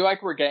so I do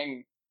like we're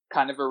getting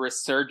kind of a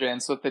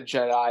resurgence with the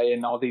Jedi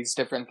and all these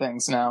different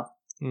things now.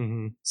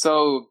 Mm-hmm.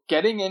 So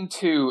getting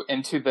into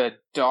the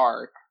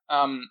dark,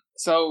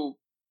 so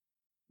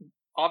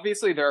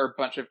obviously there are a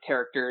bunch of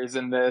characters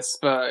in this,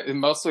 but it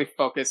mostly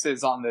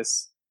focuses on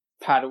this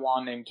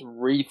Padawan named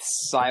Reath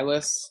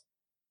Silas,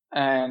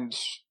 and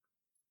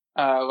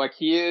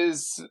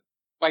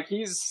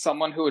he's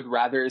someone who would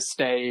rather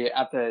stay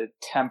at the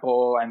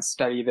temple and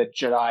study the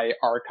Jedi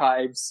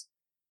archives.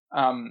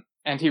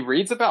 And he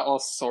reads about all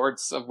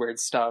sorts of weird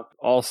stuff.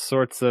 All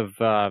sorts of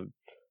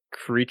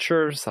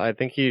creatures. I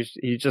think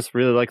he just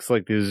really likes,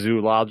 like, the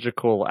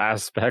zoological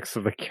aspects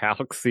of the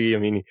galaxy. I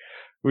mean,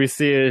 we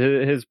see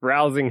his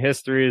browsing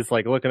history is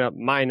like looking up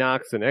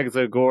Minox and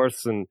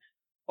Exogorths and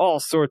all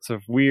sorts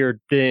of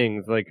weird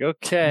things. Like,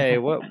 okay,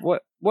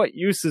 what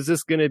use is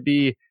this going to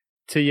be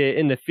to you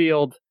in the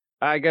field?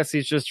 I guess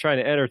he's just trying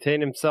to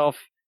entertain himself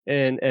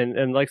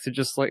and likes to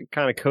just, like,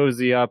 kind of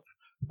cozy up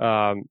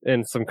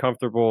in some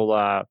comfortable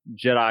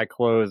Jedi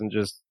clothes and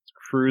just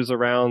cruise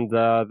around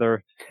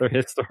their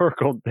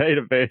historical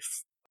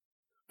database.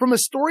 From a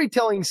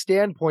storytelling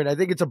standpoint, I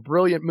think it's a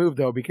brilliant move,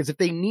 though, because if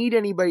they need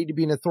anybody to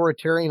be an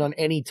authoritarian on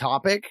any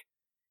topic,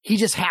 he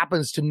just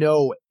happens to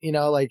know it.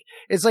 Like,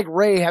 it's like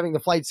Rey having the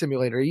flight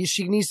simulator.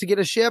 She needs to get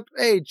a ship.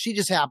 Hey, she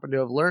just happened to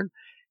have learned.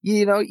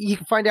 You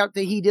can find out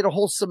that he did a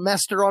whole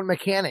semester on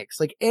mechanics.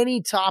 Like,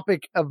 any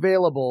topic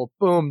available,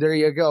 boom, there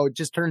you go. It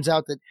just turns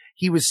out that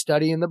he was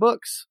studying the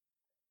books.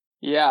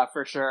 Yeah,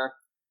 for sure.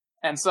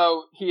 And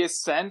so he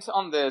is sent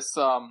on this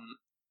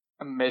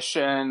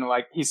mission,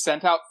 like he's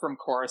sent out from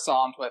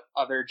Coruscant with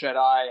other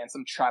Jedi and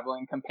some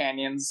traveling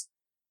companions.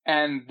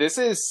 And this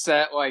is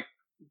set like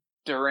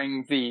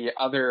during the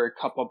other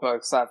couple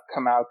books that have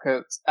come out,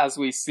 because as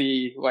we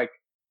see, like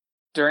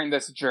during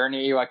this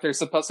journey, like they're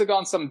supposed to go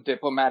on some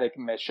diplomatic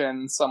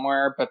mission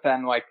somewhere, but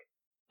then like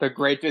the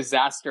great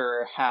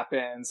disaster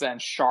happens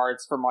and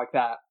shards from like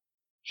that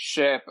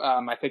ship,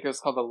 I think it was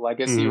called the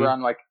Legacy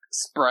Run, like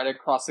spread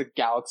across the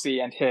galaxy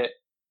and hit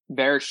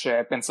their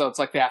ship. And so it's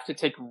like they have to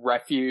take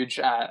refuge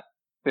at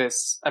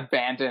this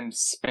abandoned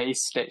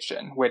space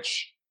station,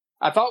 which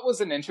I thought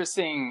was an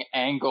interesting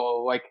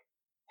angle. Like,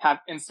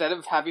 instead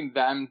of having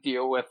them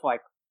deal with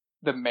like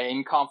the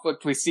main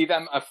conflict, we see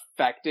them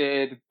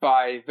affected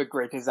by the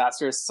great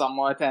disaster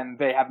somewhat, and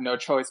they have no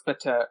choice but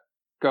to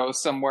go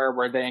somewhere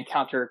where they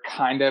encounter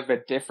kind of a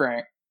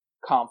different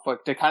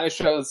conflict. It kind of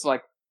shows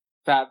like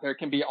that there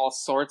can be all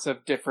sorts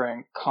of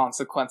different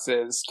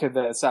consequences to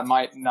this that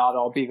might not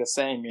all be the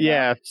same. You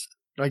know?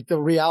 Like the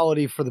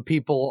reality for the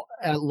people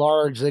at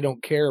large, they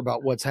don't care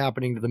about what's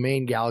happening to the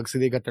main galaxy.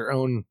 They got their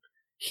own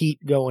heat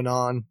going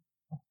on.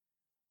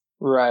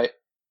 Right.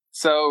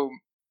 So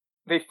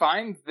they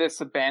find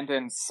this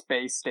abandoned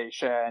space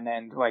station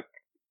and like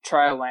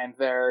try to land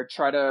there,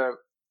 try to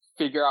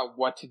figure out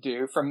what to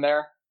do from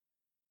there.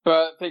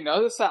 But they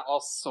notice that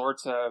all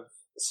sorts of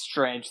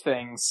strange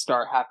things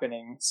start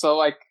happening. So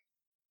like,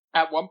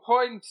 at one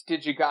point,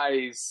 did you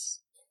guys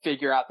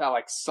figure out that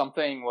like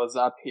something was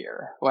up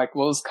here? Like,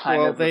 what was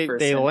kind of the first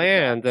they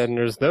land and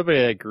there's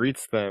nobody that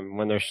greets them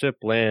when their ship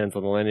lands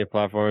on the landing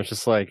platform. It's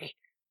just like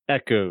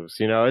echoes,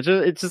 you know.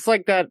 It's just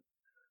like that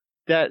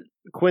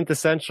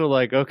quintessential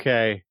like,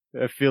 okay,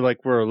 I feel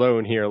like we're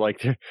alone here.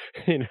 Like,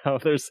 you know,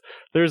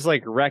 there's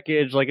like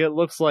wreckage. Like, it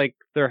looks like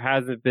there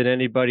hasn't been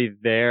anybody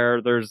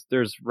there.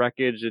 There's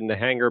wreckage in the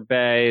hangar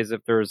bays. If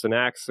there's an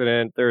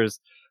accident, there's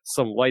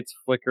some lights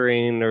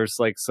flickering. There's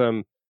like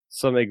some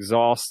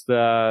exhaust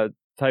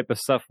type of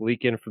stuff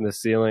leaking from the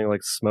ceiling,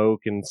 like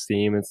smoke and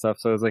steam and stuff.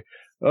 So I was like,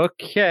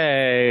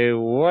 okay,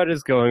 what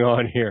is going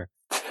on here?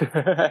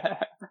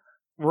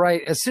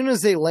 Right. As soon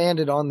as they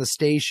landed on the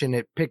station,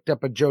 it picked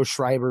up a Joe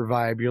Schreiber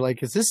vibe. You're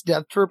like, is this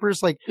Death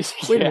Troopers? Like,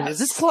 wait a minute, is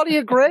this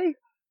Claudia Gray?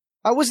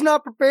 I was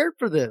not prepared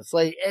for this.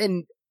 Like,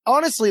 and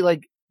honestly,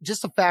 like,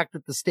 just the fact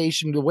that the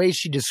station, the way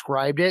she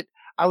described it,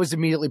 I was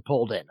immediately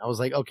pulled in. I was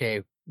like,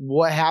 okay,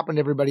 what happened to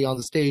everybody on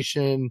the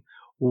station?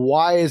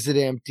 Why is it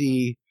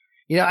empty?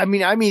 You know, I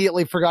mean, I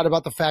immediately forgot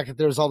about the fact that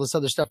there was all this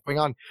other stuff going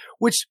on,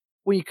 which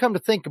when you come to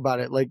think about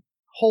it, like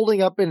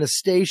holding up in a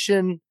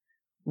station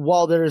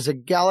while there is a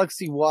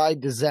galaxy-wide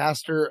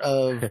disaster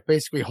of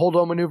basically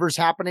hold-on maneuvers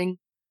happening,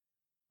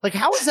 like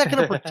how is that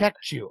going to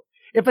protect you?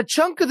 If a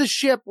chunk of the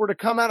ship were to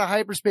come out of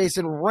hyperspace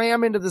and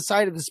ram into the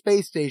side of the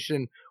space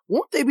station,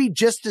 won't they be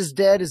just as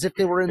dead as if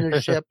they were in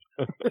their ship?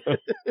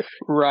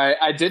 Right.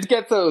 I did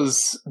get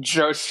those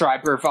Joe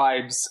Schreiber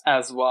vibes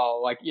as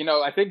well. Like, you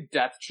know, I think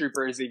Death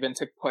Troopers even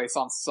took place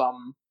on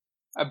some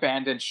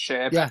abandoned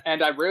ship. Yeah.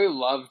 And I really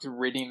loved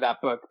reading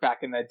that book back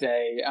in the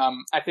day.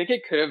 I think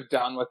it could have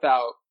done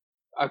without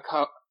a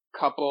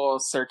couple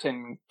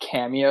certain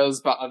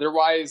cameos, but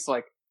otherwise,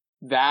 like,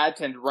 that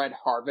and Red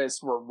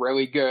Harvest were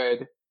really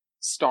good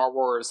Star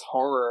Wars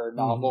horror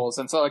novels.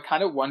 And so I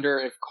kind of wonder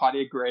if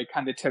Claudia Gray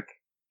kind of took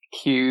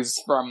cues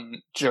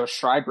from Joe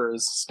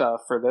Schreiber's stuff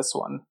for this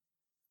one.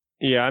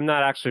 Yeah, I'm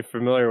not actually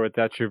familiar with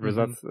Death Troopers.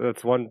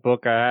 That's one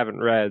book I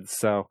haven't read.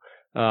 So,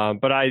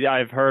 but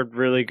I've heard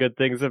really good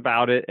things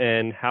about it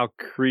and how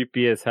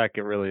creepy as heck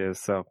it really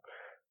is. So.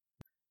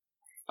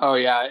 Oh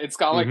yeah, it's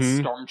got like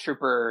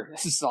stormtrooper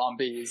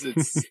zombies.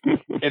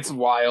 It's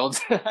wild.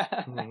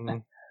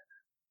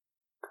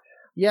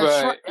 Yeah,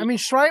 but, I mean,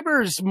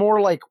 Schreiber's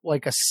more like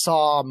a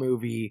Saw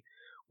movie,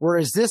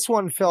 whereas this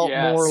one felt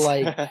more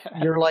like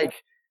you're like,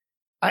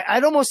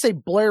 I'd almost say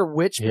Blair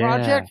Witch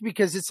Project,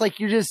 because it's like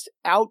you're just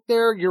out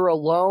there, you're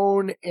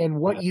alone, and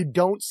what you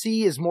don't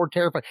see is more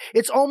terrifying.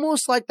 It's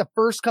almost like the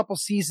first couple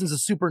seasons of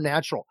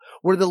Supernatural,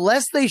 where the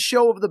less they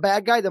show of the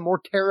bad guy, the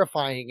more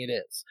terrifying it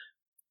is.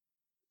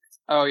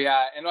 Oh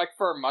yeah, and like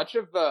for much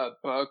of the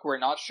book, we're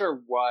not sure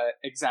what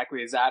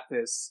exactly is at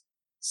this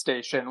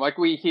station. Like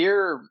we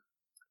hear,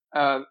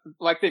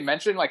 like they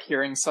mentioned, like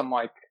hearing some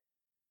like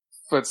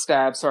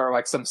footsteps or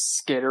like some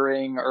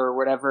skittering or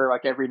whatever,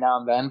 like every now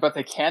and then, but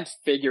they can't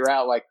figure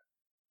out like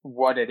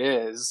what it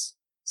is.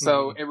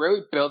 So it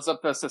really builds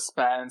up the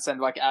suspense,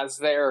 and like as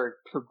they're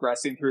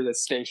progressing through the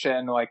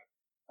station, like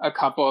a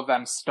couple of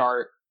them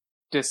start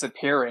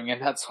disappearing,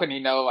 and that's when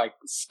you know like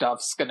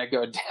stuff's gonna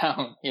go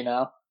down, you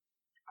know?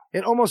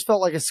 It almost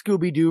felt like a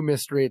Scooby-Doo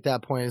mystery at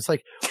that point. It's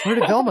like, where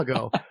did Velma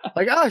go?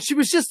 Like, she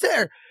was just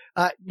there.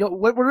 You know,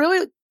 what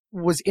really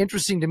was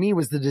interesting to me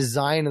was the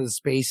design of the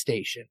space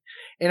station.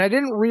 And I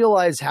didn't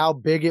realize how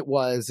big it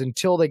was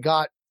until they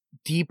got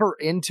deeper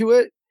into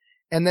it.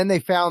 And then they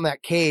found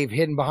that cave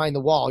hidden behind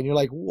the wall. And you're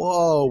like,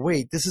 whoa,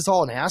 wait, this is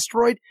all an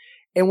asteroid?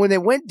 And when they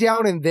went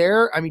down in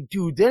there, I mean,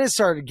 dude, then it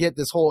started to get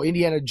this whole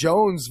Indiana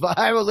Jones vibe.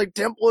 I was like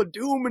Temple of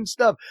Doom and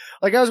stuff.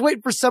 Like I was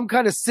waiting for some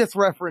kind of Sith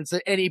reference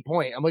at any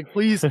point. I'm like,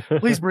 please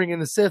bring in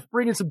the Sith,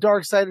 bring in some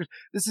Darksiders.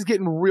 This is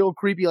getting real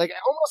creepy. Like I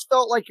almost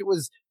felt like it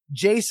was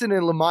Jason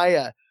and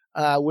Lamaya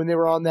when they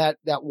were on that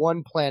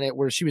one planet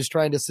where she was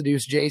trying to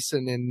seduce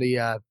Jason in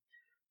the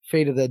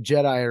Fate of the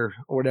Jedi or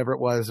whatever it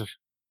was,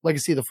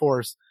 Legacy of the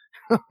Force.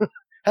 Had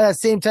that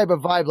same type of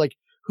vibe. Like,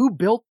 who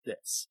built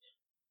this?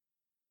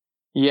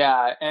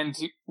 Yeah, and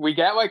we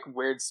get like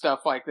weird stuff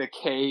like the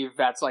cave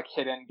that's like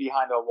hidden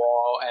behind a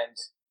wall, and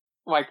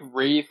like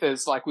Wreath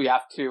is like we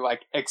have to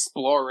like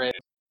explore it.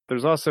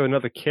 There's also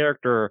another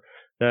character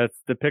that's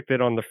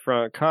depicted on the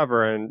front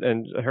cover,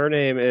 and her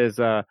name is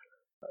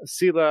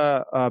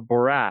Sela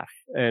Borath,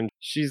 and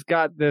she's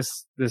got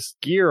this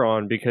gear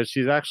on because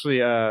she's actually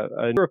a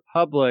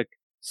Republic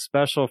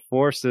Special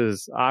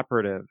Forces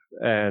operative,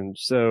 and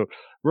so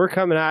we're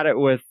coming at it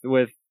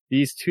with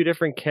these two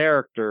different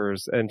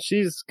characters, and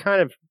she's kind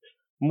of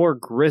more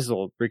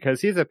grizzled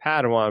because he's a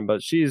Padawan,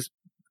 but she's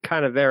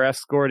kind of there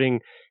escorting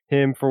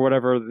him for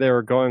whatever they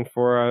were going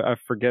for. I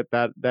forget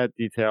that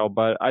detail,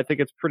 but I think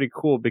it's pretty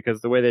cool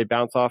because the way they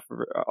bounce off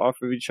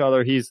of each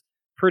other, he's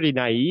pretty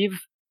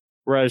naive,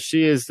 whereas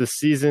she is the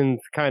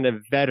seasoned kind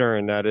of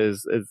veteran that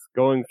is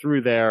going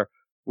through there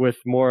with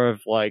more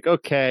of like,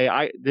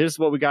 okay, this is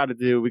what we got to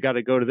do. We got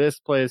to go to this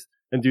place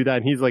and do that.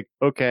 And he's like,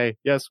 okay,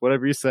 yes,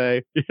 whatever you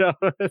say. You know,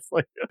 it's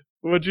like,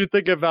 what'd you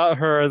think about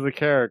her as a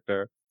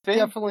character?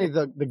 Definitely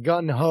the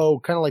gun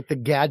ho, kind of like the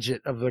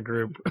gadget of the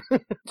group.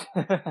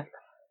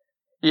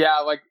 Yeah,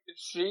 like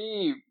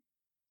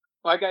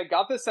I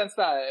got the sense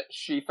that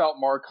she felt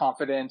more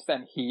confident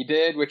than he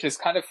did, which is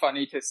kind of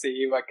funny to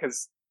see, like,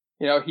 cause,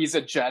 you know, he's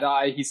a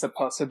Jedi, he's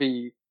supposed to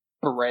be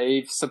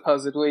brave,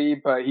 supposedly,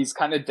 but he's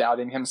kind of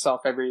doubting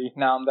himself every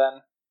now and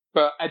then.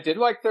 But I did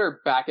like their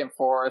back and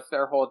forth,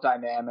 their whole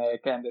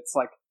dynamic, and it's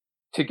like,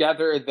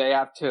 together they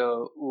have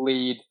to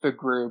lead the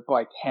group,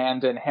 like,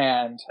 hand in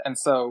hand, and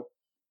so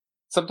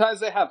sometimes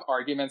they have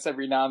arguments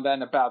every now and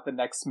then about the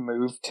next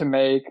move to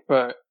make,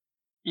 but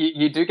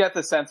you do get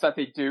the sense that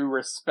they do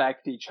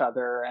respect each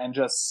other and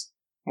just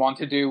want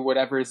to do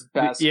whatever is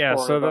best. Yeah,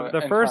 for so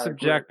the first group.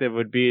 objective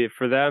would be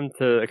for them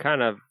to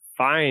kind of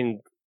find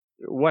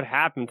what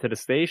happened to the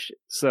station.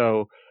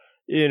 So,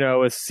 you know,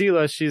 with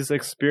Sela, she's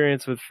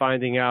experienced with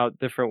finding out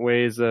different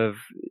ways of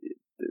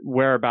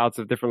whereabouts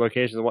of different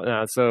locations and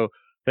whatnot. So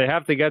they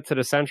have to get to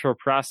the central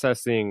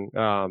processing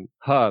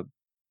hub.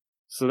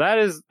 So that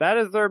is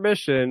their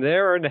mission.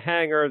 They're in the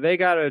hangar. They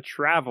got to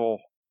travel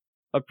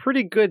a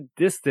pretty good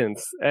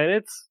distance, and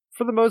it's,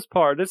 for the most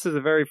part, this is a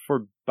very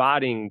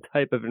foreboding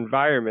type of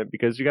environment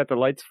because you got the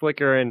lights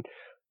flicker and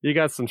you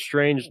got some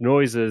strange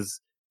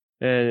noises,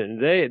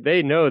 and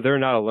they know they're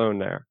not alone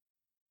there.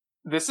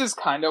 This is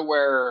kind of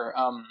where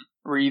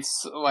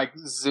Wreath's like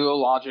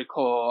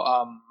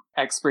zoological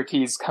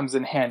expertise comes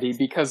in handy,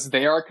 because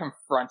they are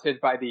confronted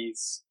by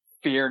these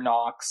fear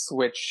knocks,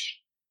 which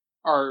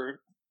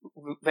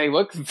they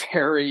look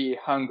very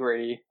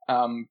hungry,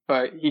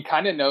 but he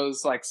kind of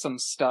knows like some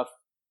stuff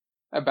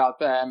about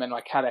them and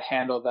like how to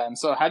handle them.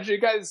 So how did you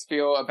guys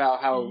feel about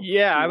how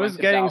I was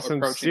getting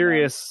some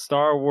serious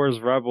Star Wars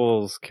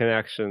Rebels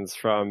connections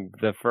from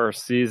the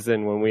first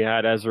season when we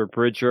had Ezra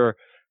Bridger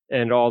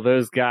and all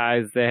those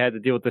guys. They had to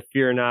deal with the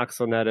fear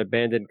knocks on that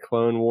abandoned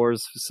Clone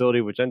Wars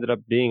facility, which ended up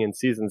being in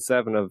season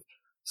 7 of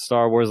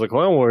Star Wars The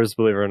Clone Wars,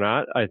 believe it or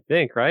not, I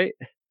think, right?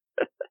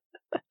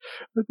 I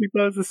think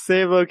that was the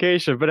same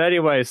location. But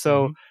anyway,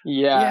 so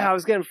yeah, I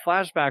was getting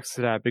flashbacks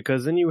to that,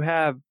 because then you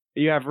have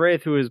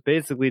Wraith, who is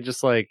basically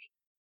just like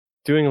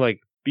doing like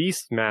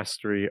beast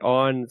mastery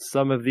on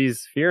some of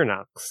these fear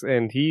knocks,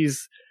 and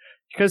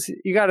because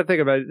you got to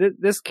think about it,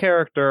 this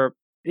character,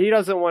 he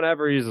doesn't want to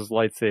ever use his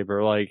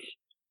lightsaber, like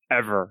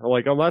ever,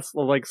 like unless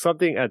like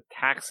something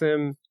attacks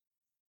him,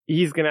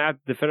 he's gonna have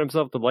to defend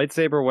himself with the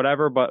lightsaber or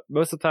whatever. But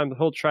most of the time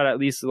he'll try to at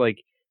least like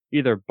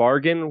either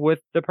bargain with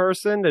the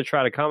person to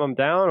try to calm him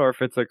down, or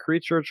if it's a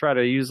creature, try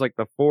to use like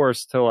the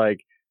Force to like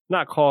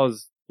not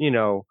cause, you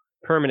know,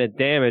 permanent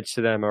damage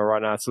to them or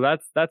whatnot. So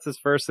that's his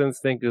first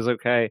instinct is,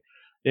 okay,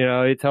 you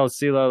know, he tells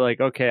Sela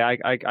like, okay,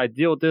 I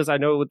deal with this, I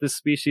know what this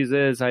species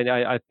is,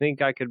 I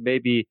think I could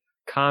maybe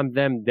calm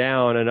them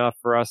down enough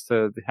for us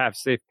to have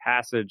safe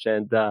passage.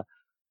 And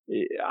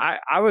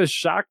I was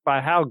shocked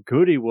by how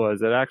good he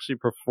was at actually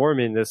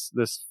performing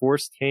this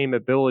Force tame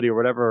ability or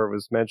whatever it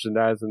was mentioned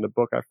as in the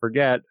book, I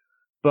forget,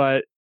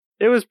 but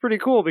it was pretty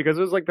cool because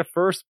it was like the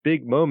first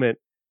big moment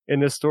in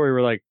this story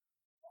where like,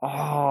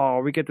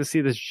 oh, we get to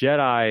see this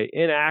Jedi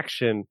in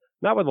action,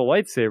 not with a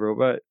lightsaber,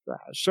 but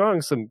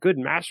showing some good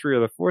mastery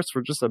of the Force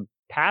for just a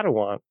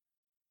Padawan.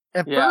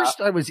 At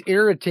first, I was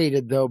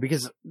irritated, though,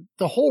 because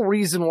the whole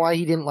reason why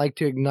he didn't like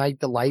to ignite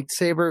the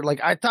lightsaber, like,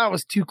 I thought it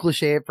was too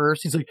cliche at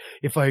first. He's like,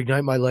 if I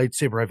ignite my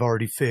lightsaber, I've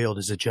already failed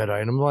as a Jedi.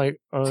 And I'm like,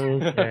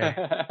 okay.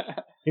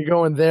 You're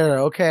going there.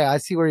 Okay, I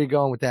see where you're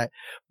going with that.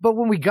 But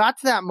when we got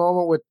to that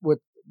moment with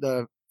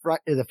the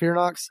fear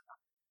knocks,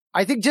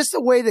 I think just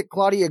the way that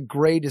Claudia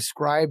Gray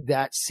described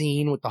that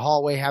scene with the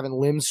hallway having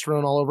limbs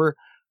strewn all over,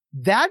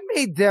 that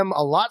made them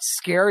a lot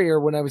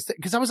scarier when I was,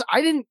 because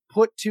I didn't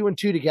put 2 and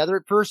 2 together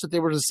at first that they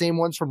were the same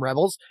ones from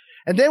Rebels.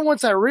 And then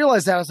once I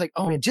realized that, I was like,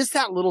 oh man, just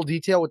that little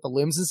detail with the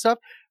limbs and stuff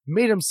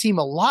made them seem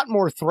a lot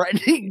more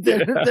threatening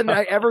than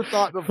I ever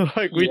thought before.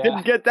 Like, we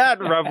didn't get that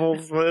in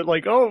Rebels.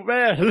 Like, oh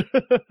man.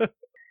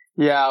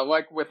 Yeah,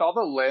 like with all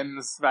the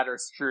limbs that are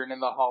strewn in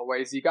the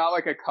hallways, you got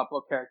like a couple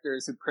of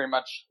characters who pretty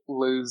much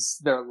lose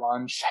their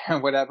lunch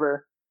and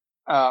whatever.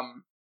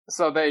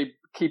 So they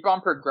keep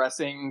on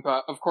progressing,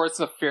 but of course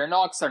the Fear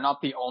Knocks are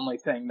not the only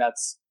thing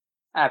that's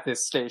at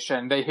this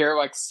station. They hear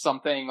like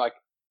something like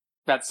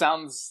that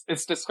sounds,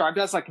 it's described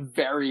as like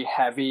very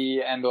heavy,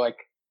 and like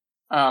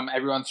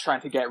everyone's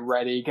trying to get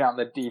ready, get on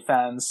the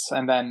defense,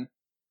 and then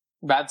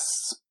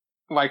that's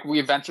like we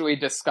eventually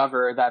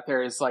discover that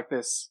there is like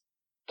this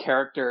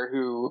character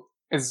who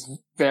is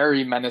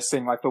very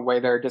menacing, like the way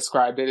they're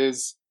described. It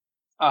is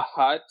a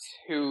Hutt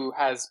who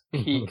has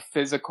peak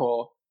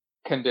physical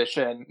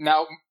condition.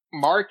 Now,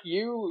 Mark,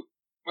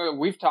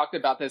 we've talked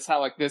about this, how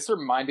like this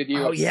reminded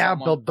you of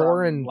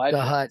Baldoran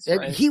the Hutt.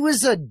 Right? He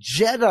was a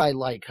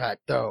Jedi-like Hutt,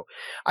 though.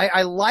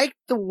 I liked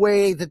the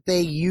way that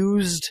they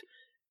used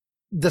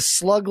the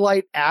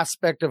slug-light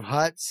aspect of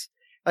Hutts.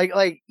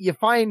 Like you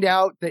find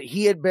out that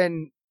he had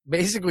been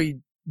basically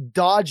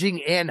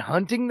dodging and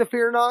hunting the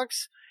Fear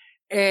Knocks,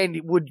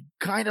 and would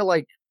kind of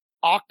like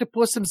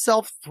octopus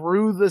himself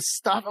through the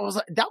stuff. I was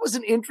like, that was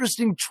an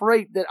interesting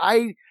trait that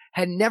I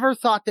had never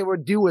thought they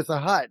would do with a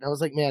Hutt. And I was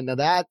like, man, now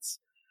that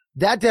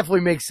definitely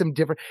makes them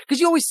different.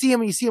 Because you always see him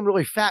and you see him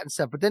really fat and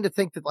stuff, but then to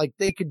think that like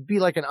they could be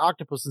like an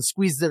octopus and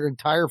squeeze their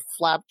entire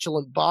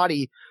flatulent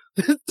body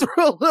through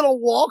a little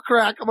wall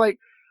crack, I'm like,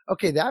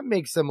 okay, that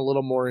makes them a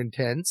little more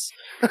intense.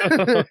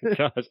 Oh,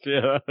 gosh,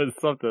 yeah, that's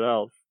something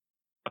else.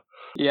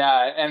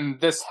 Yeah, and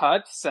this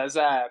Hutt says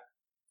that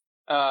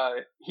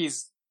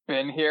he's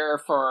been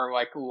here for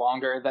like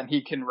longer than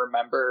he can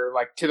remember,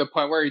 like to the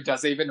point where he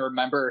doesn't even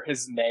remember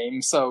his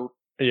name. So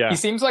yeah, he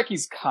seems like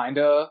he's kind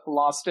of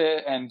lost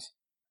it, and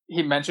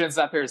he mentions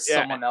that there's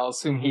someone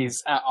else whom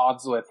he's at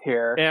odds with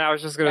here. And I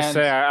was just going to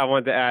say, I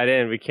wanted to add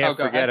in, we can't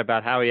forget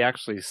about how he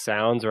actually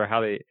sounds, or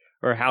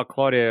how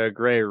Claudia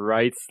Gray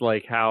writes,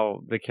 like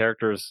how the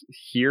characters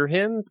hear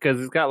him, because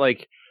he's got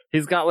like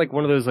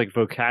one of those like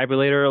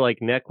vocabulator like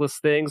necklace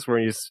things where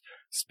he's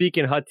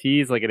speaking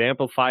Huttese, like it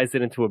amplifies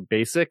it into a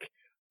basic,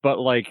 but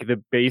like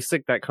the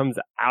basic that comes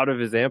out of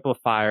his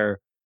amplifier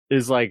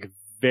is like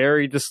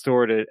very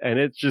distorted, and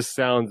it just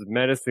sounds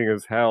menacing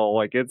as hell.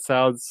 Like it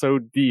sounds so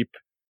deep,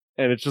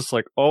 and it's just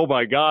like, oh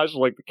my gosh,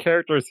 like the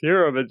characters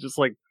hear him, and just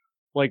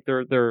like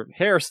their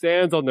hair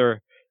stands on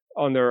their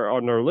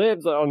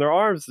limbs, on their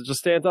arms, it just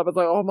stands up. It's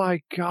like, oh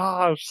my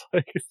gosh,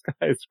 like this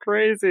guy's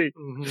crazy.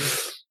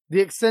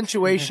 The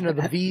accentuation of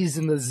the V's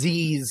and the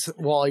Z's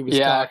while he was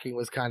talking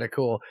was kind of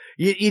cool.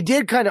 You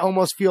did kind of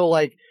almost feel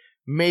like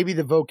maybe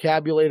the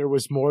vocabulator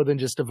was more than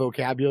just a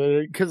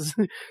vocabulator, because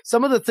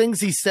some of the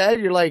things he said,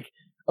 you're like,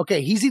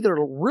 okay, he's either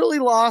really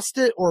lost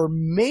it or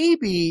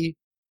maybe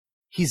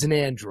he's an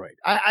android.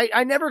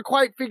 I never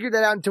quite figured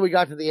that out until we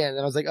got to the end.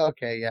 And I was like,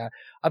 okay, yeah.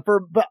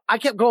 But I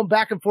kept going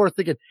back and forth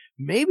thinking,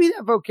 maybe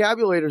that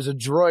vocabulator is a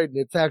droid and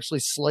it's actually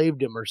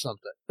slaved him or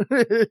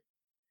something.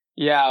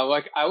 Yeah,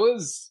 like I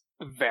was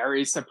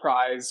very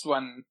surprised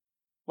when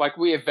like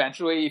we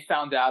eventually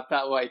found out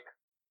that like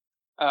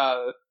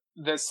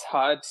this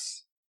Hutt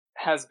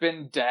has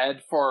been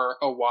dead for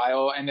a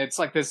while, and it's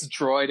like this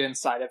droid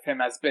inside of him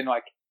has been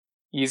like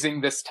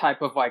using this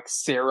type of like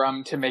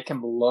serum to make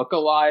him look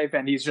alive,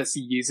 and he's just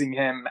using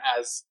him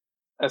as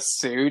a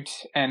suit.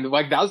 And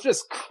like that was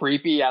just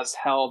creepy as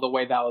hell the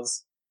way that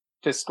was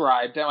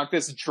described. And like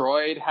this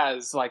droid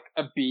has like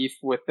a beef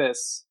with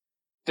this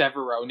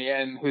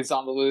Deveronian who's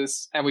on the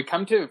loose, and we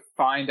come to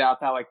find out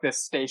that like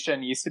this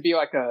station used to be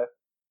like a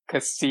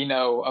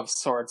casino of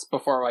sorts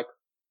before like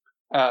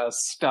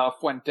stuff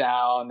went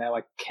down and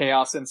like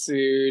chaos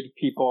ensued,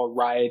 people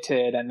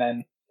rioted, and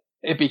then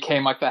it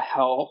became like the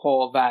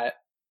hellhole that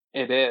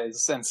it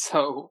is. And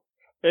so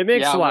it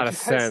makes a lot of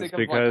sense,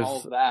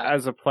 because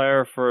as a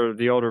player for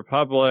the Old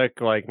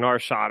Republic, like Nar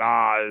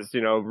Shaddaa is,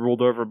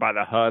 ruled over by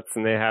the Hutts,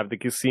 and they have the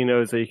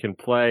casinos that you can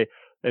play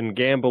and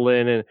gamble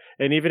in,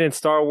 and even in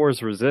Star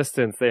Wars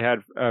Resistance, they had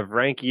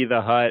Vranky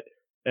the Hutt,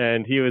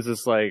 and he was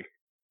this like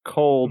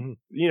cold,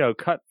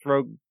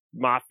 cutthroat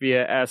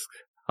mafia-esque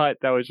Hutt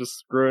that was just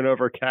screwing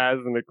over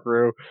Kaz and the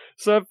crew.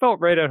 So it felt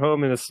right at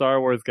home in the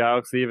Star Wars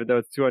galaxy, even though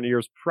it's 200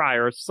 years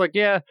prior. It's just like,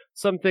 yeah,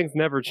 some things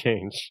never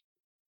change.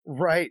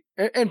 Right.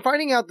 And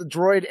finding out the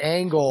droid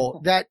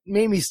angle, that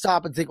made me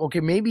stop and think, okay,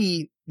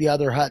 maybe the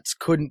other Hutts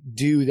couldn't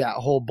do that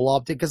whole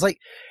blob thing. Because like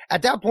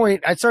at that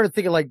point, I started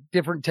thinking like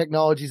different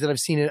technologies that I've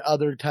seen in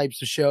other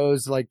types of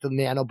shows, like the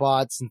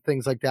nanobots and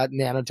things like that,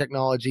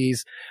 nanotechnologies.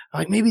 I'm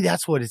like, maybe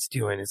that's what it's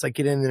doing. It's like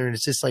get in there and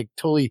it's just like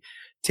totally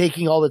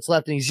taking all that's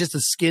left, and he's just a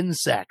skin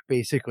sack,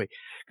 basically.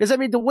 Because I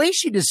mean, the way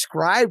she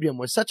described him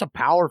was such a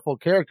powerful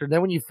character. And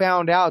then when you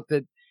found out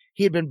that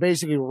he had been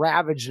basically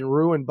ravaged and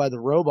ruined by the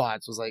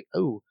robots, was like,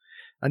 oh,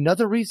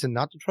 Another reason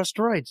not to trust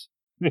droids.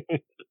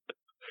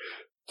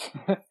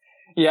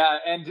 Yeah,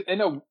 and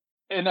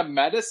in a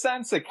meta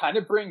sense, it kind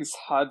of brings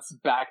Hutts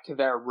back to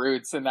their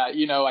roots in that,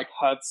 like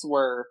Hutts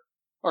were,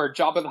 or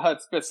Jabba the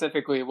Hutt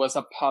specifically, was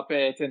a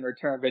puppet in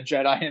Return of the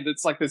Jedi, and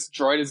it's like this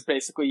droid is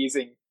basically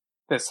using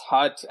this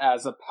Hutt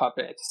as a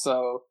puppet.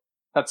 So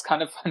that's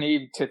kind of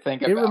funny to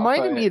think about. It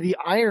reminded me of the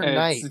Iron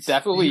Knights.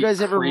 Definitely. You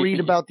guys ever creepy. read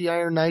about the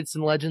Iron Knights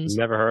and Legends?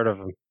 Never heard of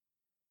them.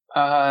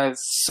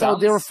 So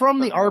they were from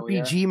the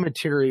familiar. RPG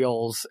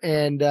materials,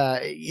 and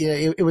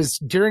it was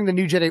during the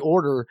New Jedi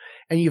Order,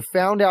 and you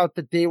found out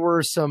that they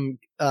were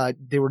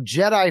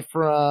Jedi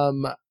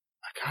from,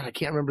 God, I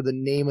can't remember the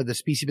name of the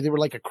species, but they were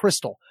like a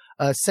crystal,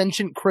 a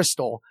sentient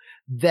crystal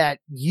that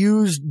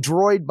used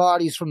droid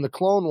bodies from the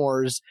Clone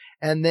Wars,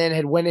 and then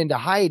had went into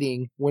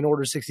hiding when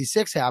Order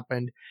 66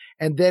 happened.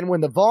 And then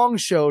when the Vong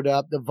showed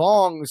up, the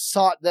Vong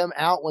sought them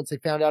out once they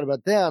found out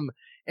about them,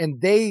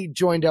 and they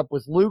joined up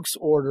with Luke's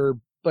order,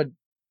 but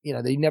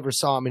they never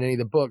saw them in any of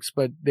the books,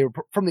 but they were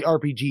from the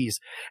RPGs.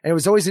 And it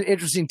was always an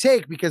interesting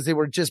take because they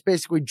were just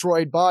basically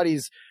droid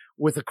bodies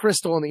with a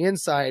crystal on the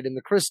inside, and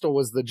the crystal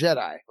was the Jedi.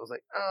 I was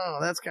like, oh,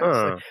 that's kind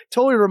of like,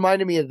 totally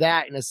reminded me of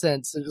that in a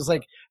sense. It was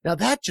like, now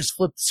that just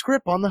flipped the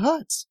script on the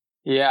Hutts.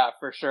 Yeah,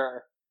 for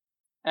sure.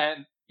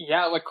 And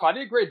yeah, like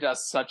Claudia Gray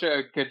does such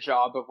a good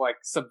job of like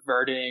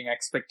subverting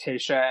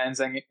expectations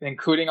and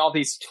including all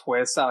these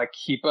twists that like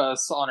keep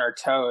us on our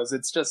toes.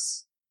 It's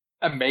just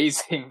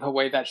amazing the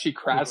way that she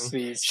crafts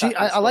these.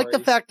 I like the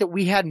fact that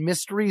we had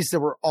mysteries that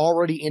were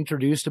already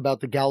introduced about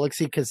the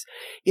galaxy, because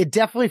it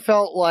definitely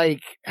felt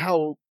like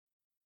how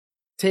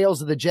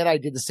Tales of the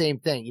Jedi did the same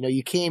thing.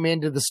 You came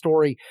into the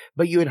story,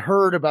 but you had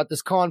heard about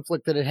this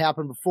conflict that had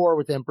happened before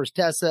with Empress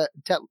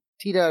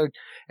Tita,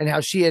 and how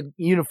she had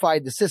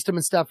unified the system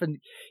and stuff. And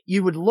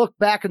you would look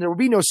back and there would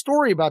be no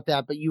story about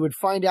that, but you would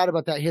find out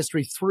about that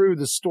history through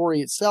the story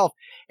itself,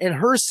 and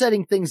her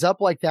setting things up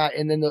like that.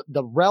 And then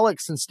the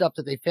relics and stuff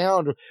that they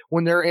found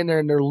when they're in there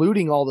and they're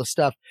looting all the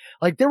stuff.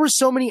 Like, there were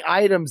so many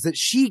items that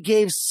she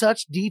gave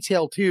such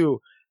detail to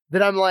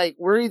that I'm like,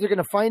 we're either going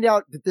to find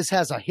out that this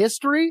has a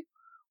history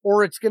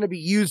or it's going to be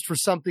used for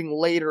something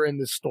later in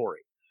the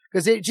story.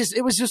 Because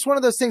it was just one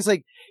of those things,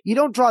 like, you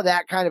don't draw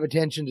that kind of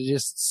attention to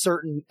just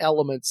certain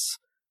elements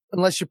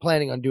unless you're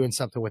planning on doing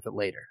something with it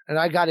later. And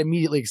I got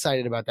immediately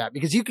excited about that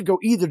because you could go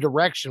either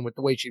direction with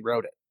the way she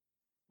wrote it.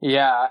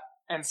 Yeah.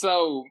 And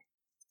so,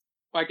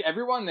 like,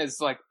 everyone is,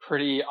 like,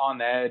 pretty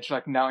on edge,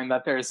 like, knowing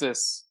that there's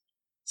this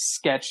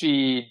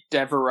sketchy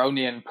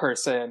Deveronian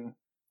person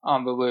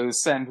on the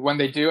loose. And when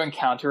they do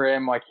encounter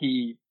him, like,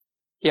 he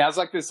has,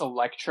 like, this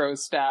electro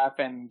staff,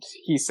 and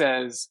he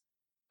says,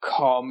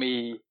 "Call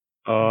me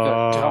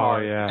the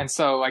Dark." Yeah. And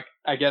so, like,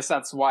 I guess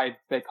that's why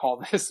they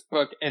call this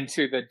book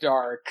Into the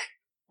Dark,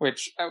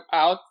 which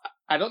I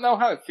don't know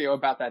how I feel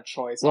about that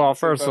choice. Well, honestly,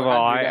 first of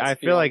all, I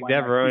feel like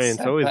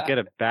Deveronians always that? get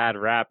a bad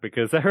rap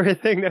because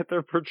everything that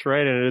they're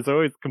portrayed in is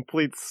always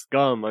complete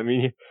scum. I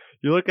mean,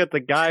 you look at the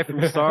guy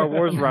from Star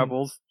Wars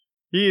Rebels,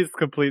 he's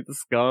complete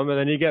scum, and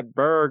then you get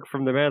Berg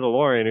from The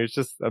Mandalorian, who's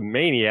just a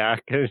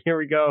maniac, and here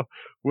we go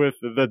with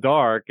the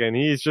Dark, and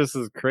he's just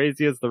as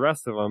crazy as the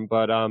rest of them.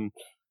 But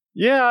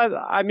yeah,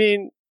 I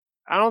mean,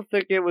 I don't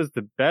think it was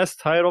the best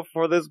title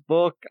for this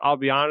book. I'll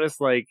be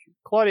honest, like,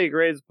 Claudia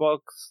Gray's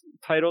books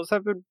titles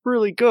have been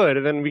really good,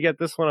 and then we get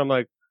this one, I'm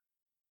like,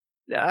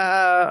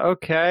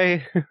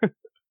 okay.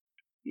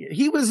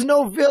 He was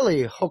no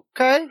Villy,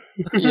 okay?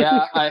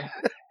 Yeah,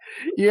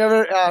 You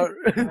ever?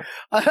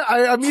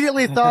 I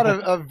immediately thought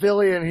of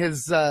Villy and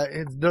his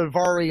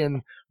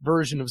Navarian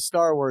version of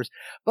Star Wars,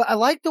 but I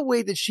like the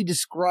way that she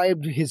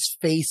described his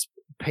face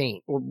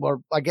paint, or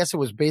I guess it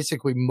was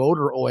basically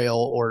motor oil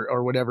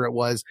or whatever it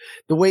was.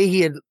 The way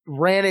he had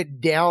ran it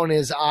down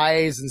his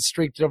eyes and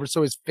streaked it over,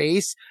 so his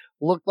face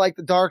looked like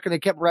the Dark, and they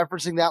kept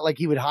referencing that, like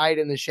he would hide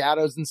in the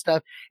shadows and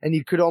stuff, and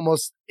you could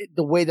almost,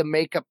 the way the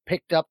makeup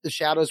picked up the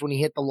shadows when he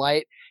hit the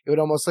light, it would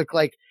almost look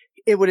like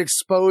it would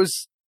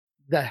expose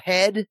the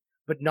head,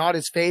 but not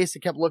his face.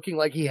 It kept looking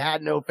like he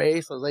had no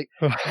face. I was like,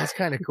 that's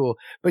kind of cool.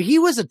 But he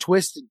was a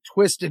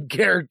twisted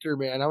character,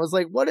 man. I was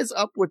like, what is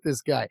up with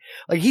this guy?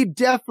 Like, he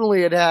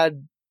definitely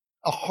had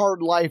a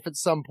hard life at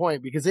some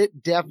point, because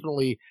it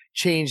definitely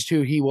changed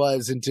who he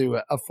was into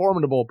a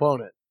formidable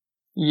opponent.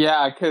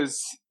 Yeah,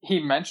 because he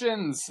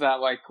mentions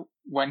that, like,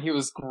 when he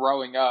was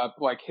growing up,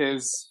 like,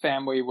 his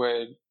family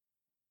would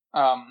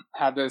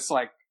have this,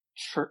 like,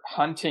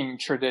 hunting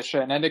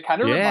tradition, and it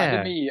kind of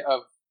reminded me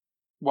of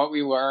what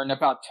we learn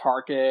about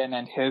Tarkin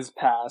and his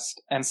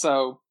past. And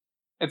so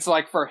it's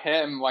like, for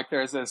him, like,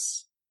 there's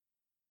this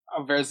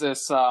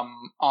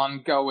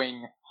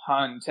ongoing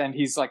hunt, and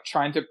he's like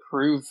trying to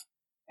prove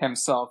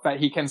himself that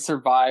he can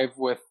survive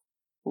with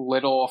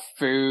little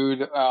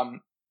food,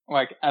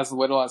 like as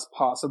little as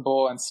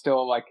possible, and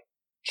still like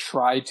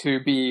try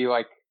to be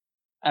like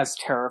as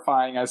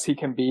terrifying as he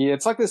can be.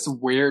 It's like this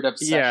weird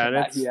obsession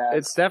that he has.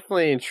 It's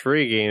definitely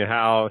intriguing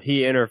how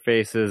he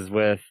interfaces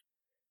with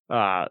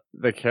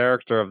the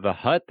character of the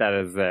Hutt that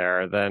is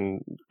there.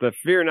 Then the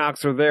Fear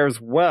Knocks are there as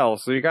well.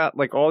 So you got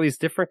like all these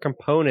different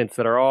components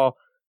that are all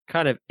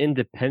kind of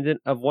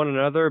independent of one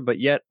another, but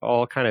yet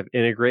all kind of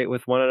integrate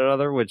with one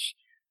another, which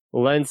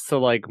lends to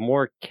like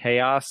more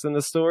chaos in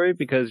the story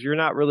because you're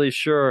not really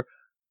sure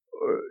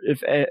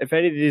if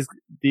any of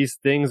these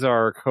things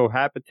are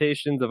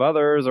cohabitations of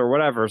others or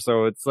whatever.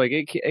 So it's like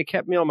it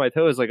kept me on my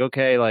toes. Like,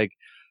 okay, like,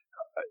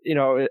 you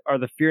know, are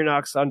the Fear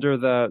Knocks under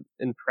the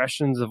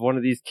impressions of one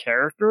of these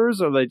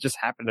characters, or they just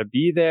happen to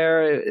be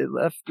there? It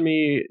left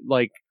me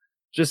like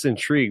just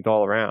intrigued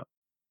all around.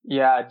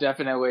 Yeah,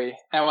 definitely.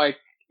 And like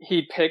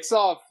he picks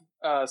off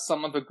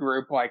some of the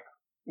group like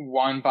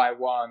one by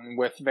one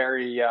with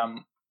very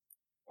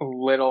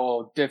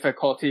little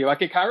difficulty.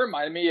 Like it kind of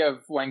reminded me of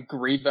when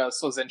Grievous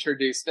was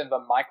introduced in the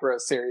Micro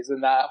series,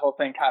 and that whole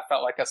thing kind of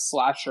felt like a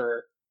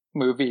slasher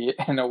movie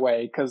in a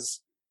way because.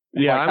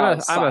 Yeah,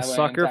 like I'm a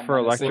sucker for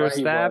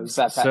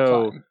electrostabs.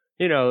 So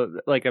you know,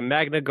 like a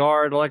Magna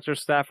Guard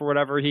electrostaff or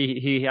whatever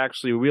he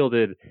actually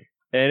wielded,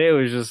 and it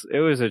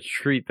was a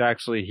treat to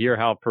actually hear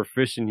how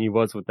proficient he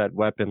was with that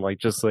weapon. Like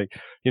just like,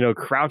 you know,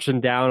 crouching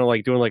down and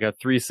like doing like a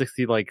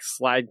 360 like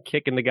slide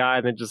kick in the guy,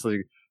 and then just like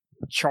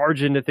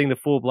charging the thing to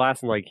full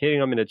blast and like hitting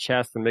him in the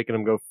chest and making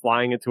him go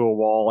flying into a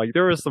wall. Like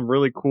there was some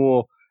really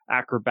cool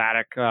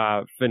acrobatic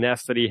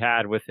finesse that he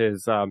had with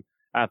his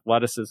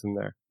athleticism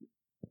there.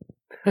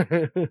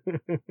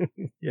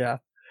 Yeah,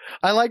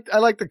 I like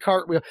the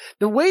cartwheel.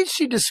 The way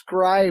she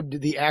described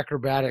the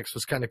acrobatics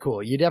was kind of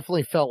cool. You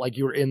definitely felt like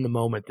you were in the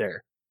moment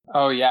there.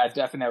 Oh yeah,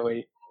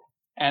 definitely.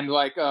 And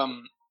like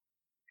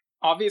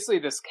obviously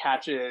this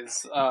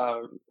catches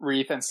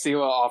Wreath and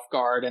Sela off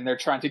guard, and they're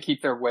trying to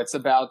keep their wits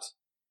about.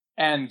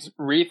 And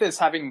Wreath is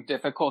having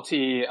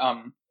difficulty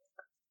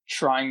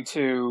trying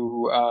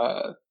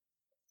to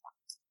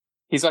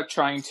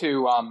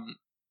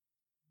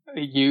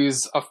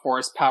use a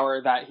force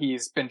power that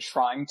he's been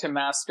trying to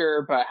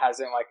master but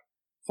hasn't like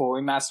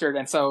fully mastered,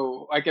 and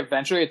so like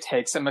eventually it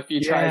takes him a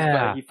few tries,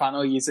 but he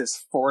finally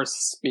uses force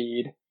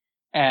speed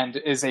and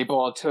is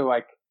able to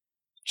like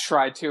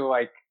try to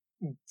like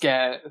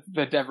get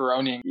the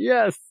Deveronian.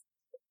 Yes.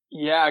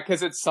 Yeah,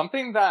 because it's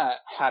something that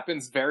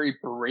happens very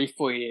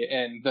briefly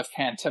in the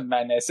Phantom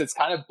Menace. It's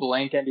kind of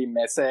blink and you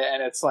miss it,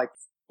 and it's like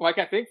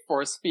I think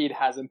force speed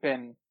hasn't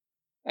been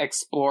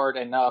explored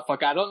enough.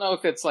 Like I don't know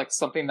if it's like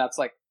something that's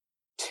like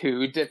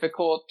too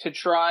difficult to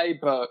try,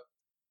 but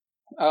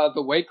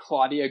the way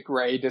Claudia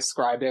Gray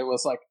described it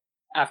was like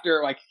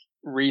after like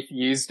Wreath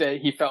used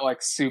it, he felt like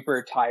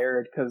super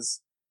tired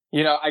because,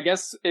 you know, I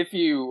guess if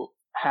you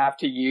have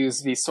to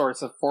use these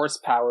sorts of force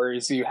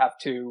powers, you have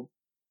to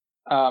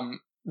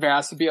there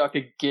has to be like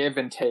a give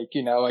and take,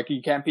 you know, like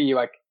you can't be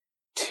like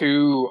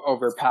too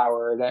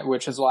overpowered,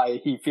 which is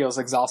why he feels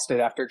exhausted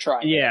after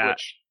trying it,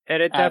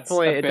 and it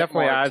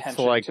definitely adds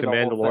to like the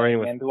Mandalorian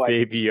with like,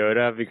 Baby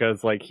Yoda,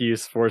 because like he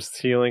used force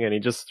healing and he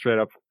just straight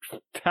up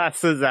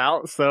passes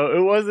out. So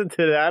it wasn't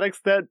to that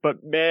extent, but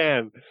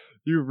man,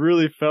 you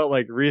really felt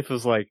like Wreath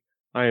was like,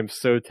 I am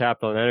so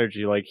tapped on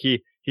energy. Like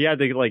he had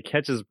to like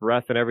catch his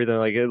breath and everything.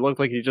 Like it looked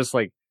like he just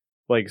like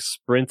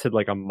sprinted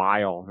like a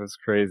mile. It was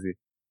crazy.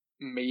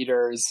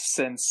 Meters,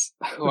 since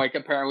like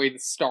apparently the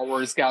Star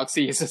Wars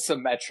galaxy uses a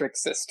metric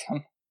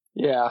system.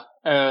 Yeah.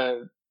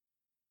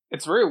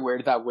 It's really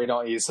weird that we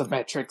don't use a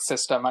metric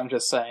system, I'm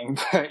just saying,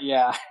 but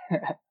yeah.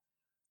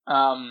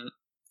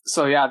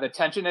 So yeah, the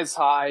tension is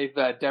high,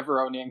 the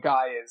Deveronian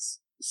guy is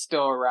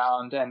still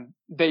around, and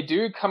they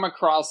do come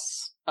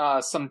across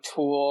some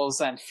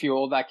tools and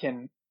fuel that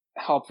can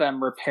help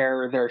them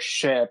repair their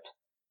ship,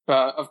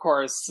 but of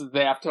course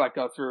they have to like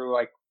go through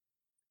like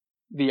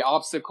the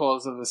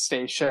obstacles of the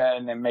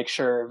station and make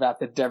sure that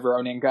the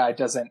Deveronian guy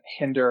doesn't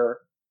hinder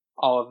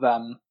all of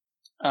them.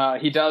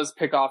 He does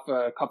pick off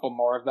a couple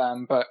more of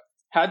them, but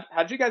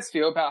how'd you guys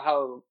feel about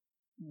how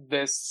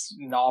this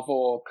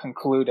novel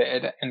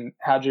concluded, and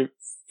how'd you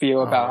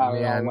feel about how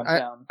it all went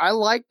down? I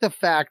like the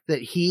fact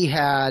that he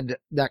had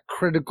that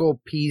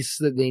critical piece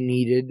that they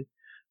needed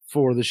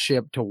for the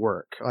ship to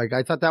work. Like,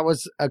 I thought that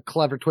was a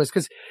clever twist,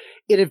 because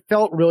it had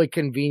felt really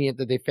convenient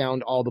that they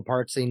found all the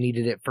parts they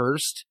needed at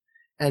first.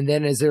 And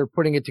then as they were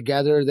putting it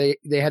together, they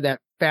had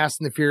that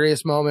Fast and the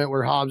Furious moment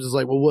where Hobbs is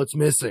like, well, what's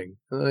missing?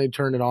 And then they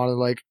turn it on and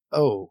like,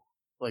 oh,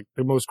 like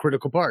the most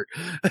critical part.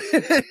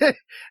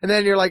 And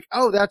then you're like,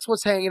 oh, that's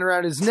what's hanging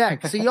around his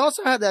neck. So you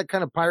also had that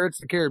kind of Pirates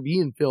of the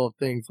Caribbean feel of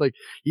things. Like,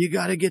 you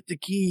got to get the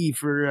key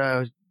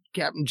for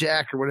Captain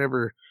Jack or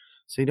whatever,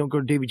 so you don't go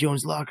to Davy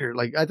Jones' locker.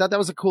 Like, I thought that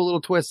was a cool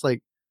little twist.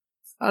 Like,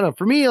 I don't know.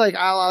 For me, like,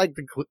 I like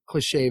the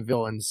cliche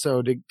villains.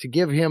 So to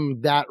give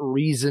him that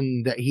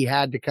reason that he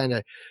had to kind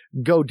of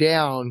go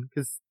down,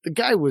 because the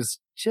guy was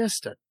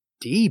just a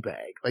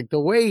D-bag. Like,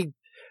 the way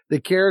the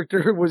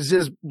character was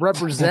just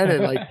represented,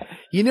 like,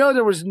 you know,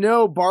 there was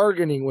no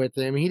bargaining with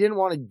him. He didn't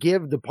want to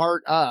give the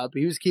part up.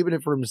 He was keeping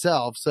it for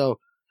himself. So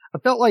I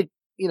felt like,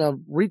 you know,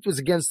 Wreath was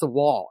against the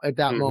wall at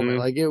that moment.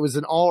 Like, it was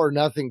an all or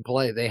nothing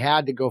play. They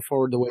had to go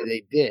forward the way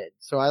they did.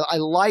 So I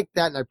liked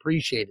that and I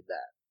appreciated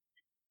that.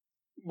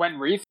 When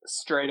Wreath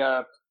straight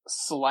up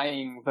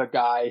slaying the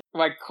guy,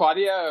 like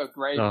Claudia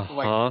Gray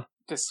like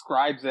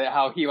describes it,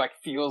 how he like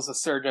feels a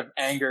surge of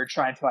anger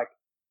trying to like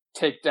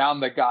take down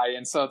the guy.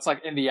 And so it's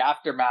like in the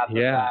aftermath of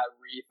Yeah. that,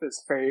 Reef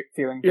is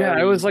feeling very Yeah,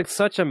 it was like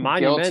such a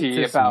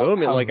monumentous about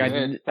moment. how Like I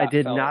good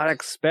did that not felt.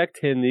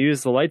 expect him to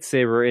use the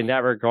lightsaber in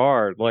that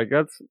regard. Like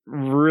that's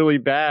really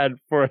bad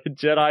for a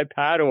Jedi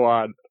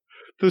Padawan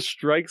to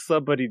strike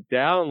somebody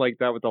down like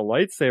that with a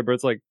lightsaber.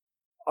 It's like,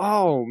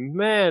 oh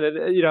man,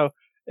 and, you know,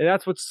 and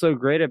that's what's so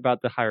great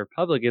about the High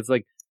Republic. It's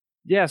like,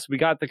 yes, we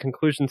got the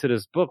conclusion to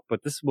this book,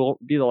 but this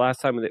won't be the last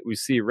time that we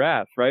see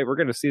Wrath, right? We're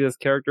going to see this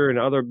character in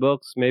other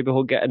books. Maybe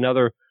he'll get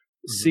another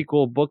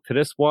sequel book to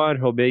this one.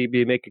 He'll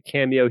maybe make a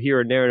cameo here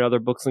and there in other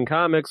books and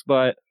comics,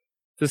 but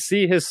to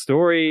see his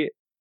story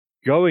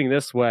going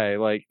this way,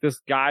 like this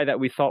guy that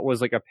we thought was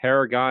like a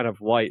paragon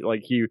of light,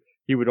 like he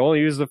would only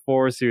use the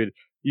Force, he would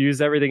use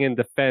everything in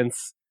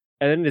defense,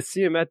 and then to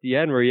see him at the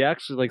end where he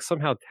actually like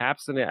somehow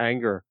taps into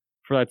anger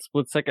for that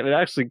split second and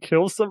actually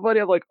kills somebody,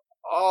 I'm like,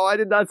 oh, I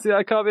did not see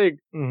that coming.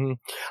 Mm-hmm.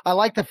 I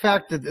like the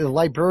fact that the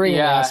librarian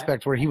Yeah.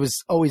 aspect where he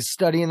was always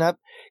studying up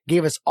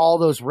gave us all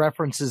those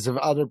references of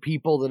other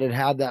people that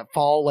had that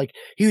fall. Like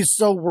he was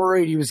so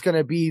worried he was going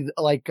to be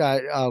like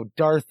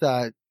Darth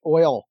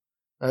Oil.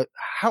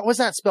 How was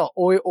that spelled?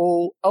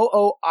 O-O-I-L-E.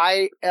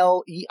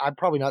 I'm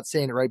probably not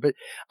saying it right, but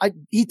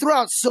he threw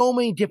out so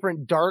many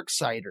different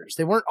Darksiders.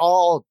 They weren't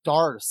all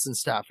Darths and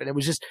stuff. And it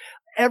was just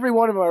every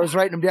one of them, I was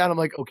writing them down. I'm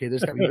like, okay,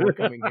 there's got to be more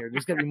coming here.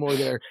 There's got to be more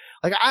there.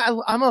 Like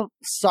I'm a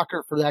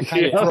sucker for that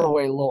kind of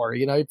throwaway lore.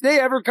 You know, if they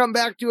ever come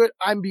back to it,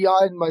 I'm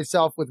beyond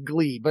myself with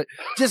glee. But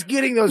just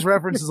getting those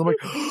references, I'm like,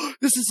 oh,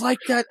 this is like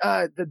that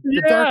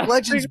the Dark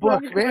Legends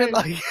book, man.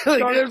 Like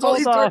there's all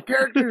these dark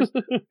characters.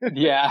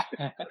 Yeah.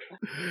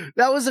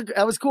 That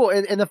was cool.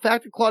 And the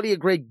fact that Claudia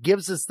Gray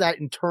gives us that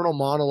internal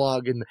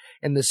monologue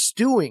and the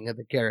stewing of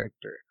the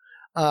character.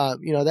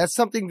 You know, that's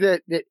something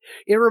that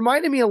it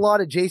reminded me a lot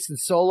of Jason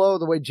Solo,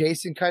 the way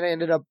Jason kind of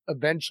ended up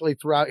eventually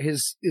throughout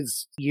his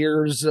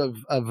years of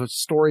a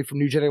story from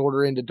New Jedi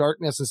Order into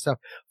Darkness and stuff,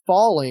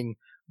 falling,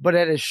 but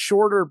at a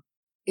shorter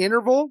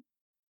interval.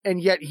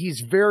 And yet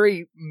he's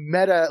very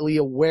meta-ly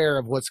aware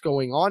of what's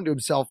going on to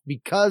himself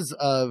because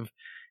of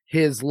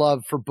his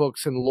love for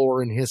books and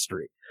lore and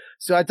history.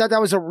 So I thought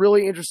that was a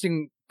really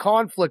interesting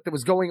conflict that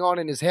was going on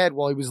in his head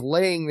while he was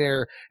laying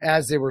there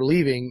as they were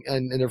leaving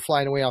and they're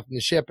flying away off in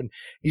the ship. And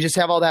you just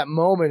have all that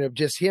moment of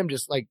just him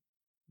just like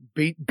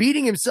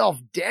beating himself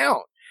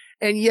down.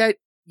 And yet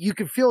you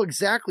can feel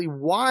exactly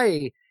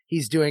why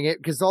he's doing it,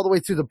 because all the way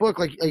through the book,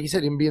 like you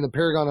said, him being the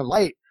paragon of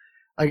light,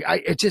 like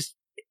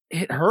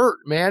it hurt,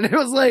 man. It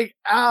was like,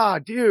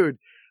 dude,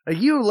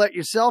 like you let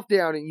yourself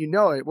down and you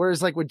know it.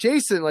 Whereas like with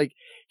Jason, like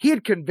he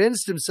had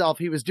convinced himself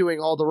he was doing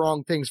all the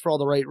wrong things for all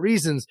the right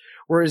reasons.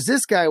 Whereas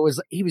this guy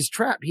he was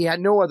trapped. He had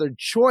no other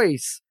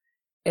choice.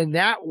 And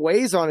that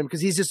weighs on him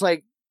because he's just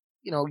like,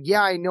 you know,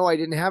 yeah, I know I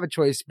didn't have a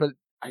choice, but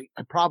I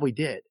probably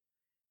did.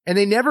 And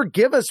they never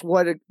give us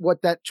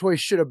what that choice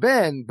should have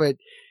been, but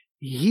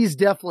he's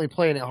definitely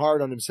playing it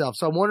hard on himself.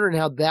 So I'm wondering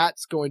how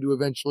that's going to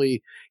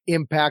eventually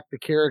impact the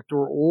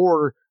character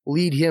or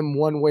lead him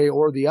one way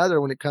or the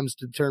other when it comes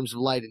to terms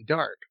of light and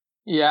dark.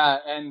 Yeah,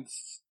 and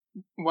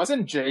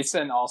wasn't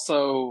Jason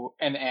also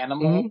an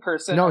animal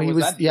person? No, he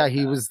was. Yeah,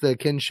 he was the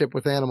kinship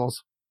with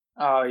animals.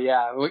 Oh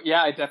yeah,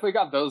 I definitely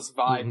got those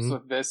vibes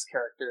with this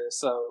character.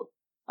 So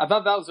I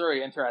thought that was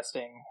very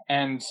interesting.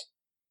 And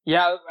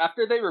yeah,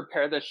 after they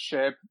repair the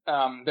ship,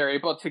 they're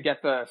able to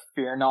get the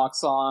Fear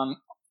Knocks on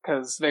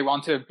because they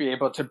want to be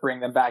able to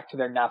bring them back to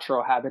their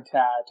natural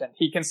habitat, and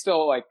he can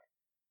still like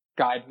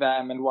guide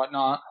them and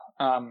whatnot.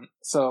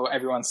 So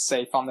everyone's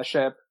safe on the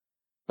ship.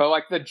 But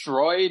like the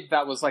droid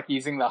that was like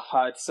using the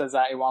hut says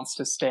that it wants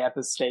to stay at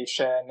the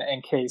station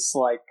in case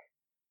like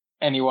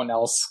anyone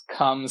else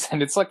comes.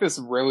 And it's like this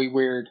really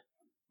weird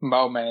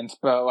moment.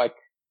 But like,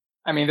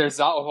 I mean, there's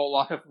not a whole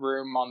lot of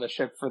room on the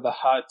ship for the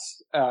hut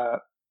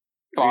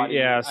body,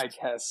 Yes. I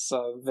guess.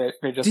 So they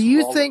just. Do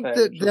you roll think with it,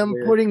 that which is them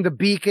weird. putting the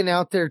beacon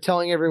out there,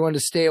 telling everyone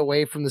to stay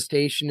away from the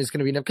station is going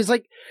to be enough? Because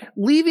like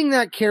leaving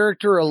that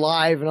character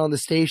alive and on the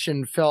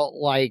station felt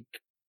like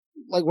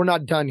we're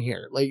not done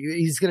here. Like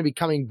he's going to be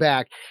coming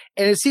back.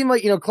 And it seemed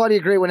like, you know,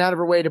 Claudia Gray went out of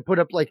her way to put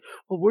up like,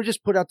 well, we'll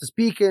just put out this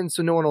beacon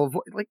so no one will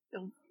avoid. Like,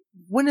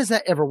 when does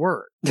that ever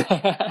work?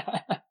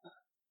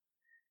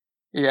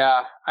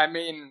 Yeah, I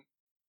mean,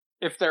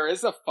 if there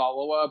is a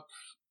follow-up,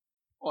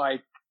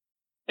 like,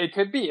 it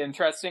could be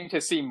interesting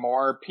to see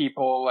more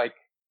people, like,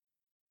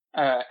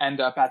 end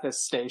up at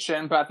this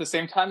station, but at the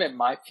same time, it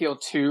might feel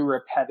too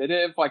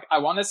repetitive. Like, I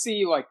want to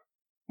see, like,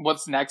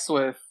 what's next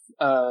with,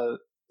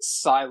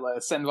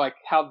 Silas and, like,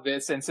 how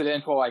this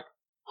incident will, like,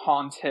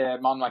 haunt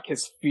him on, like,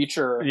 his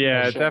future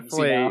Yeah, it missions,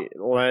 definitely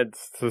led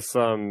to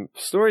some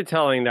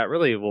storytelling that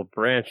really will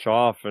branch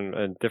off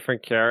and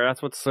different characters.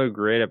 That's what's so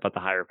great about the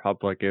High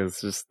Republic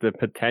is just the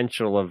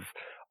potential of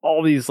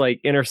all these like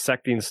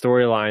intersecting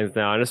storylines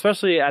now, and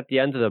especially at the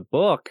end of the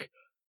book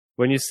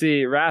when you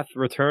see Wrath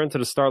return to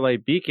the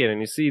Starlight Beacon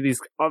and you see these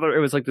other, it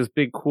was like this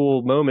big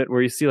cool moment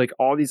where you see like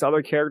all these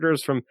other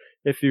characters from,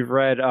 if you've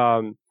read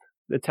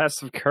The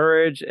Test of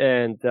Courage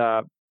and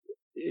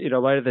you know,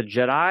 Light of the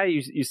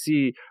Jedi, you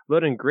see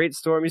Loden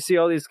Greatstorm, you see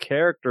all these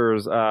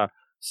characters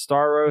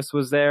Staros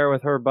was there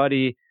with her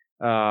buddy.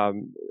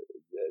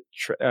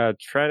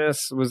 Trennis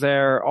was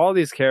there. All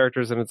these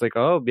characters, and it's like,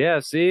 oh yeah,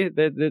 see,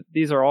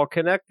 these are all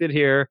connected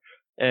here.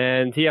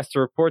 And he has to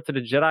report to the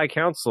Jedi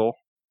Council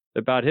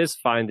about his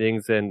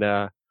findings. And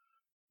that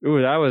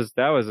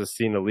was a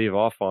scene to leave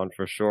off on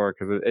for sure,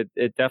 because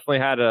it definitely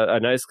had a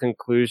nice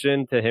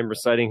conclusion to him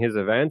reciting his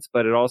events,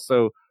 but it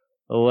also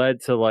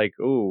led to like,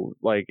 ooh,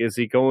 like, is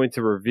he going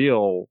to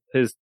reveal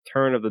his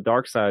turn of the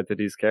dark side to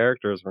these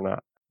characters or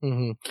not?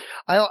 Mm-hmm.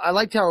 I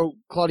liked how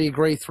Claudia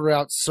Gray threw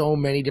out so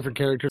many different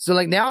characters. So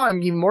like now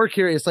I'm even more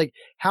curious, like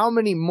how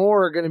many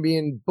more are going to be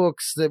in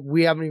books that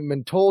we haven't even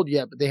been told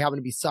yet, but they happen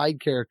to be side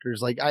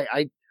characters. Like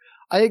I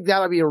think that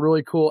would be a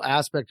really cool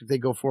aspect if they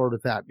go forward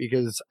with that,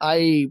 because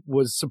I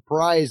was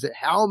surprised at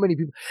how many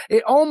people.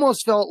 It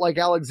almost felt like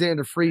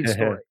Alexander Freed's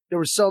story. There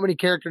were so many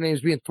character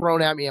names being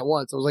thrown at me at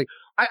once. I was like,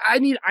 I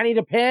need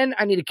a pen.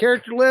 I need a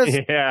character list.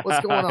 Yeah,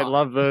 what's going on? I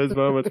love those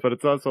moments, but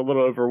it's also a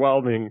little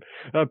overwhelming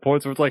at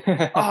points where it's like,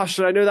 oh,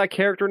 should I know that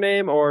character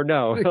name or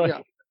no? Yeah.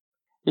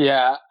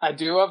 Yeah, I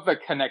do love the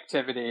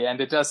connectivity,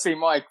 and it does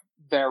seem like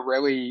they're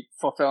really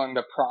fulfilling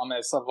the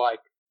promise of like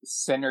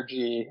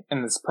synergy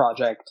in this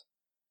project.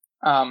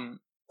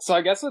 So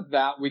I guess with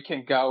that, we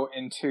can go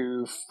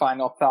into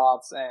final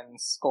thoughts and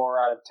score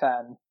out of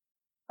 10.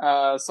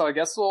 So I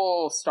guess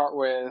we'll start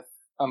with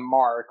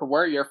Mark. What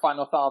are your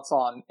final thoughts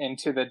on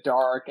Into the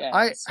Dark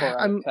and score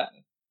out of 10?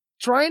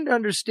 Trying to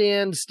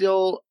understand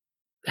still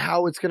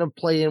how it's going to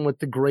play in with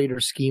the greater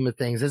scheme of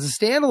things. As a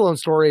standalone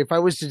story, if I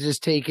was to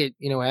just take it,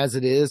 as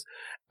it is,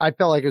 I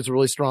felt like it was a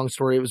really strong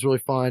story. It was really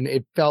fun.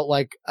 It felt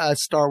like a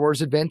Star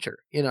Wars adventure,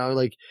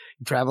 like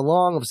you travel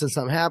along, all of a sudden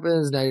something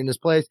happens, now you're in this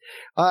place.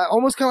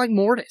 Almost kind of like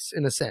Mortis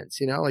in a sense,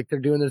 like they're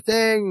doing their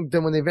thing.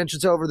 Then when the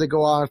adventure's over, they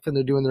go off and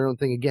they're doing their own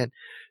thing again.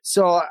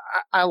 So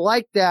I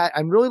like that.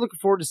 I'm really looking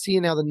forward to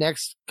seeing how the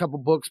next couple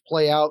books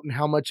play out and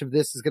how much of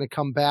this is going to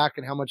come back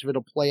and how much of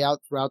it'll play out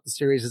throughout the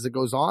series as it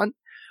goes on.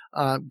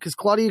 Because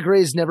Claudia Gray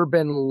has never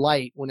been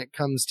light when it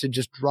comes to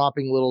just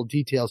dropping little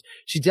details.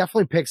 She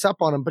definitely picks up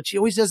on them, but she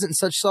always does it in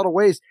such subtle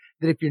ways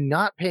that if you're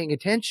not paying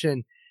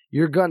attention,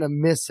 you're gonna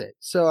miss it.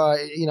 So,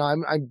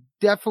 I'm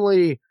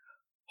definitely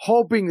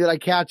hoping that I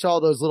catch all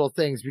those little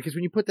things, because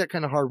when you put that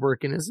kind of hard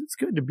work in, it's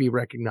good to be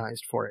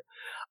recognized for it.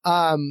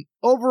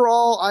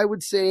 Overall, I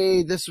would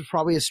say this was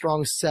probably a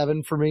strong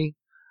 7 for me.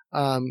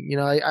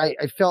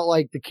 I felt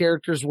like the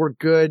characters were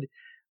good.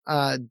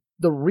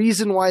 The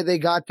reason why they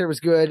got there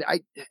was good. I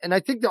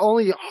think the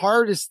only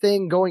hardest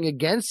thing going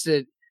against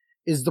it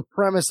is the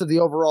premise of the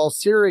overall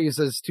series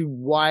as to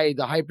why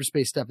the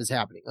hyperspace stuff is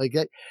happening. Like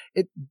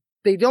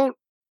they don't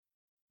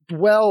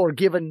dwell or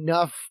give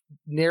enough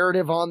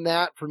narrative on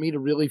that for me to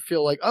really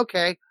feel like,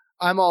 okay,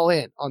 I'm all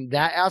in on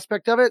that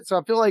aspect of it. So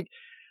I feel like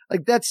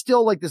that's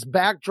still like this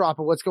backdrop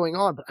of what's going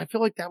on, but I feel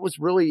like that was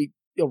really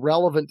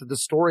irrelevant to the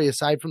story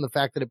aside from the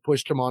fact that it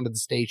pushed him onto the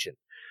station.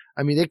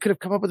 I mean, they could have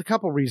come up with a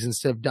couple reasons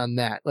to have done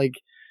that.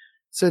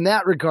 So in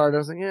that regard, I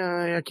was like,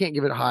 yeah, I can't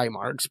give it high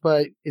marks,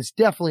 but it's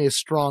definitely a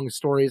strong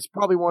story. It's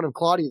probably one of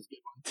Claudia's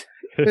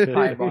good ones.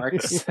 High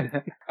marks.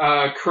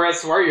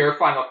 Chris, what are your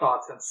final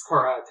thoughts and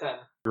score out of 10?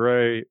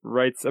 Gray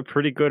writes a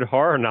pretty good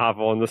horror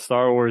novel in the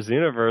Star Wars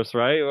universe,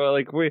 right? Well,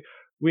 like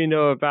we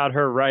know about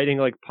her writing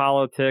like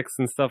politics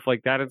and stuff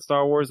like that in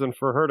Star Wars, and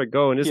for her to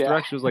go in this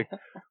direction was like,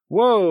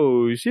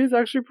 whoa, she's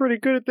actually pretty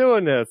good at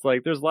doing this.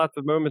 Like, there's lots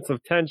of moments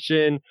of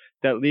tension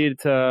that lead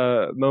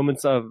to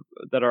moments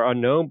that are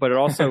unknown, but it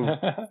also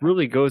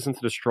really goes into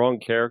the strong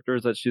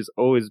characters that she's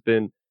always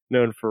been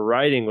known for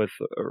writing, with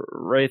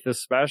Wraith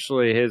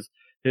especially,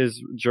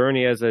 his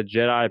journey as a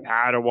Jedi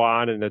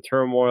Padawan and the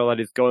turmoil that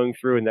he's going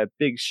through, and that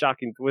big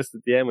shocking twist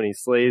at the end when he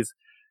slays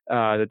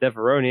the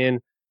Devaronian.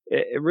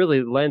 It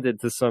really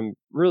lended to some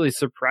really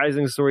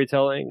surprising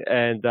storytelling.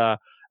 And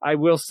I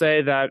will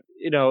say that,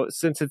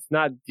 since it's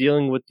not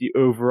dealing with the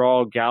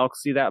overall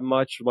galaxy that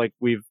much, like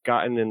we've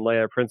gotten in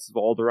Leia, Princess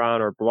of Alderaan,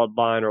 or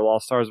Bloodline, or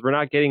Lost Stars, we're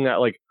not getting that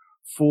like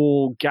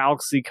full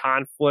galaxy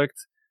conflict.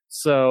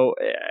 So,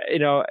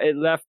 it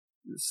left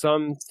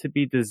some to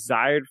be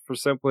desired for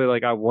simply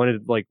like, I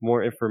wanted like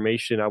more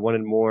information. I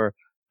wanted more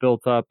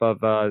built up of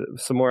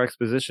some more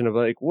exposition of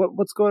like,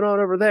 what's going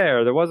on over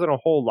there? There wasn't a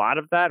whole lot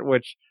of that,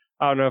 which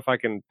I don't know if I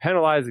can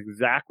penalize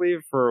exactly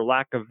for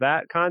lack of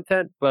that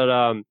content, but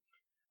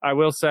I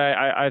will say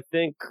I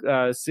think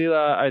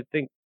Sela, I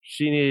think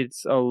she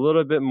needs a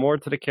little bit more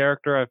to the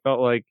character. I felt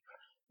like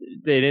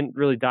they didn't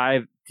really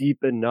dive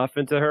deep enough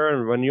into her,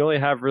 and when you only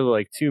have really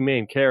like 2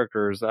 main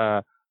characters,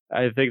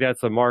 I think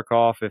that's a mark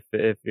off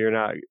if you're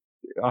not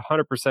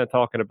 100%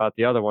 talking about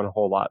the other one a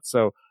whole lot.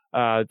 So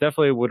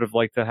definitely would have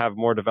liked to have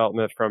more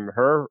development from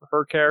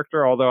her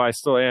character, although I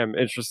still am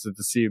interested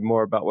to see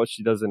more about what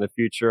she does in the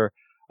future.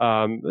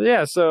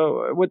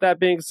 So with that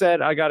being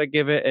said, I got to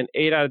give it an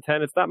 8 out of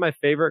 10. It's not my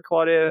favorite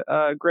Claudia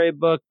Gray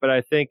book, but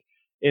I think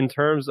in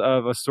terms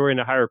of A Story in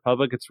the High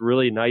Republic, it's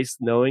really nice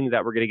knowing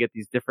that we're going to get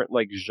these different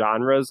like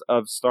genres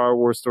of Star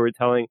Wars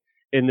storytelling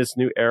in this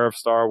new era of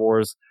Star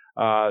Wars.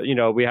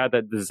 We had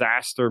that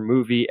disaster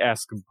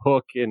movie-esque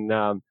book in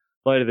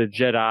Light of the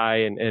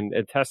Jedi and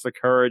Test of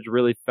Courage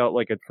really felt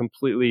like a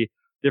completely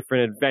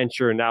different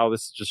adventure. And now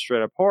this is just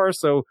straight up horror.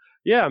 So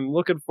yeah, I'm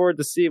looking forward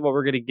to see what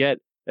we're going to get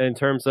in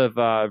terms of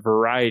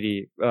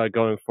variety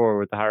going forward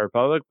with the High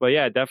Republic. But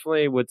yeah, I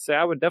would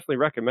definitely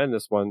recommend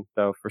this one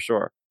though, for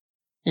sure.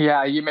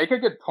 Yeah, you make a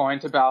good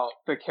point about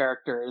the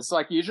characters.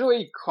 Like,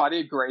 usually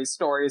Claudia Gray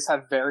stories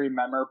have very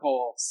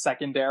memorable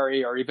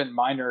secondary or even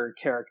minor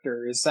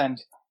characters,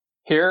 and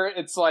here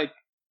it's like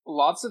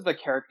lots of the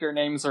character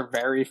names are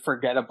very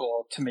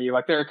forgettable to me.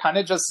 Like, they're kind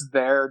of just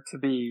there to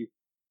be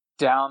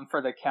down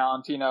for the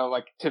count, you know,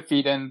 like to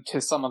feed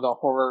into some of the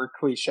horror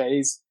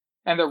cliches.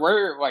 And there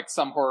were like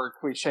some horror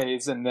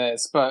cliches in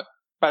this, but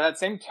by that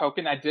same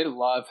token, I did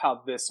love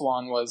how this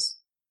one was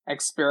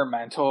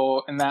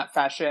experimental in that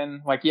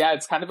fashion. Like, yeah,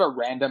 it's kind of a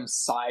random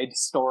side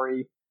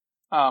story.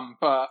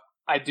 But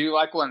I do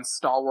like when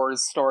Star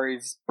Wars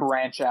stories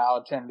branch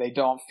out and they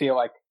don't feel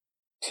like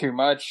too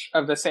much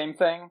of the same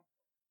thing.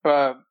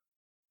 But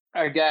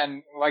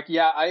again, like,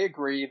 yeah, I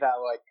agree that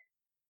like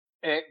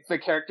the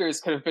characters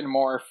could have been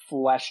more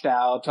fleshed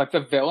out. Like, the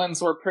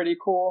villains were pretty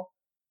cool.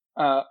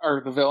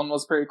 Or the villain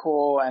was pretty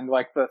cool, and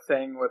like the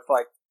thing with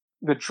like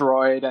the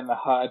droid and the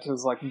hut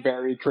was like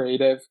very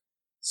creative.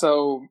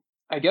 So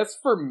I guess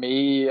for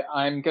me,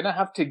 I'm gonna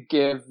have to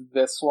give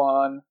this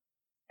one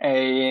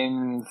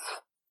an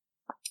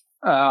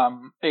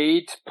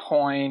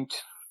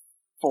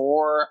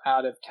 8.4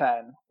 out of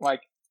 10.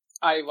 Like,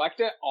 I liked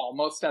it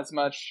almost as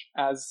much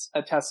as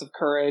A Test of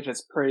Courage.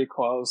 It's pretty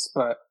close,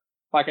 but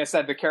like I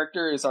said, the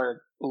characters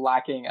are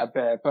lacking a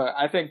bit, but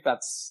I think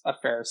that's a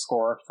fair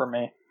score for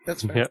me.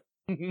 That's fair.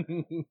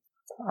 Yep.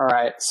 All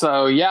right.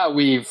 So yeah,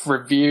 we've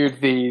reviewed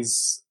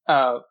these,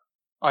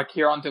 like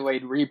here on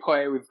Delayed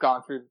Replay, we've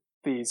gone through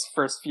these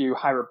first few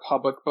High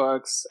Republic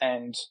books,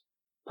 and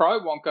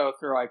probably won't go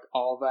through like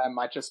all of them.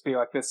 Might just be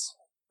like this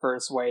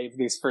first wave,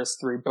 these first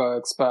 3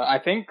 books, but I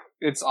think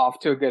it's off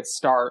to a good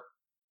start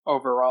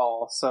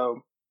overall.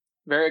 So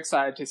very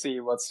excited to see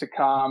what's to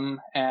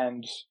come.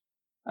 And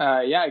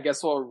yeah, I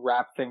guess we'll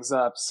wrap things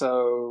up.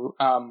 So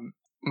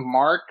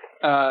Mark,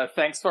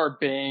 thanks for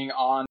being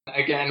on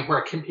again.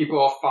 Where can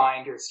people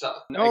find your stuff?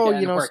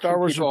 Again,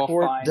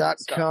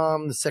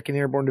 StarWarsReport.com, the 2nd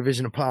Airborne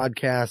Division of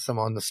podcasts. I'm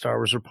on the Star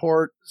Wars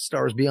Report,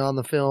 Star Wars Beyond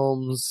the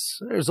Films.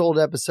 There's old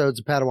episodes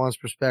of Padawan's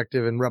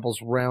Perspective and Rebels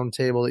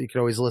Roundtable that you can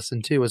always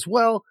listen to as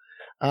well.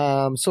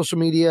 Social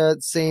media,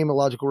 same,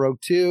 Illogical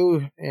Rogue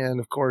 2. And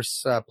of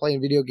course, playing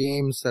video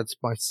games. That's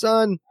my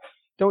son.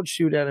 Don't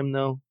shoot at him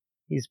though.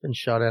 He's been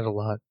shot at a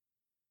lot.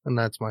 And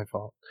that's my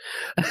fault.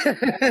 But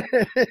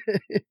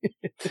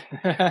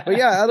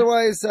yeah,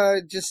 otherwise,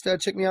 just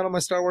check me out on my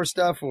Star Wars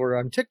stuff, or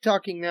I'm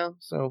TikToking now,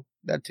 so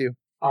that too.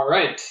 All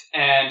right.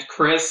 And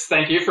Chris,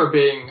 thank you for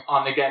being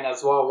on again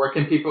as well. Where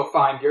can people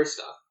find your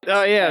stuff?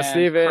 Oh yeah, And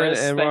Steven Chris,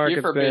 and thank Mark, you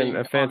it's for been being a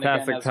on again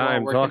fantastic as well.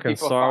 time Where can talking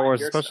people Star find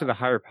Wars, your especially stuff? the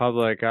High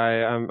Republic.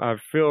 I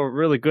feel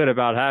really good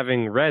about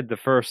having read the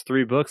first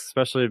 3 books,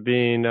 especially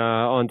being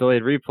on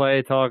Delayed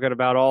Replay, talking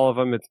about all of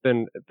them. It's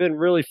been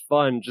really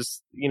fun,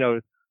 just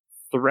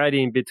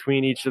threading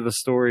between each of the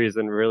stories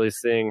and really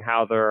seeing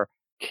how they're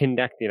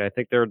connecting. I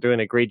think they're doing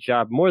a great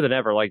job more than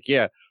ever. Like,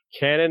 yeah,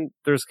 canon,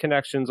 there's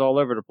connections all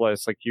over the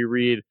place. Like, you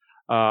read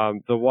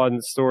the one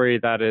story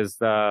that is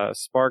the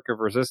Spark of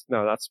Resistance.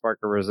 No, not Spark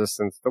of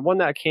Resistance. The one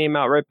that came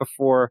out right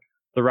before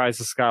The Rise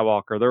of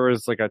Skywalker. There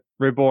was like a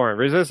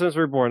Resistance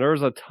Reborn. There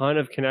was a ton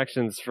of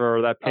connections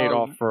that paid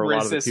off for a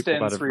lot of the people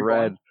that have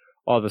read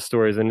all the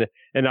stories. And the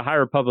High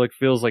Republic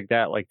feels like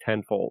that, like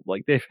tenfold.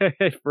 Like, they've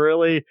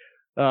really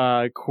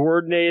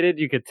coordinated.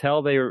 You could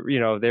tell they were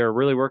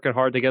really working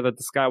hard together at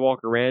the Skywalker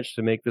Ranch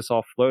to make this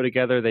all flow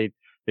together. They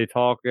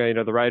talk,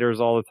 the writers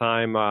all the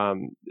time,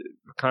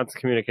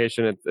 constant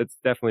communication. It's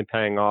definitely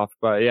paying off.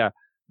 But yeah,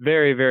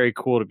 very, very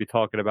cool to be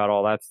talking about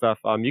all that stuff.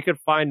 You can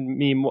find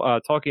me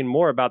talking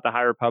more about the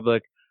High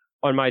Republic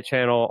on my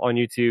channel on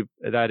YouTube.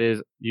 That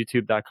is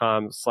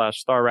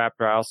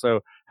youtube.com/StarRaptor. I also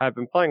have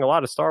been playing a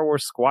lot of Star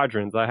Wars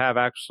Squadrons. I have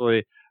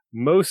actually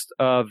most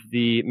of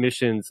the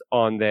missions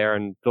on there,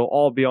 and they'll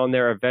all be on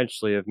there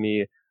eventually of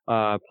me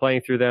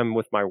playing through them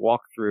with my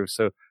walkthrough.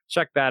 So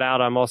check that out.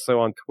 I'm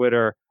also on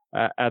Twitter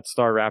at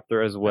Star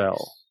Raptor as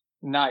well.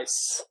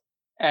 Nice.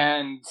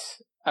 And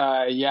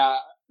yeah,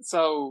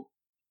 so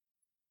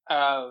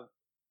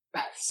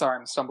sorry,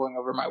 I'm stumbling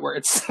over my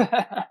words.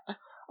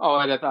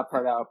 I'll edit that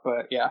part out,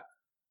 but yeah.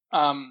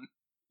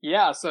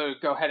 Yeah, so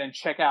go ahead and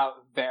check out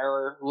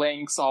their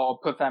links. I'll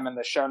put them in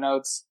the show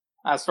notes.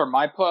 As for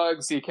my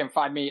plugs, you can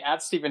find me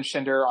at Steven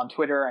Shinder on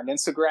Twitter and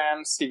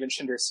Instagram, Steven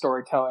Shinder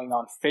Storytelling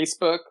on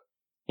Facebook.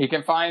 You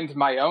can find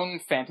my own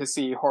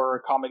fantasy horror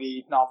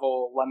comedy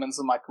novel, Lemons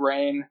and Like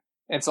Rain.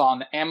 It's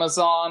on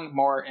Amazon.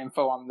 More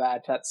info on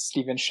that at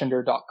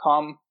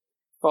stevenshinder.com.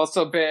 I've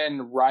also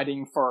been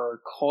writing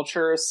for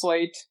Culture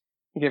Slate.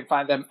 You can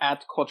find them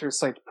at Culture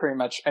Slate pretty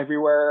much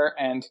everywhere,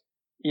 and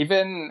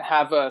even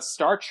have a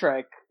Star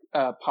Trek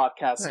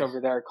podcast over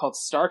there called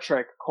Star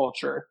Trek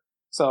Culture.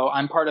 So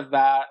I'm part of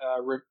that,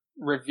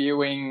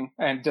 reviewing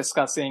and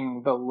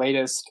discussing the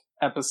latest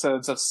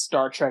episodes of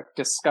Star Trek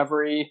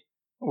Discovery,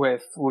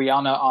 with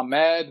Liana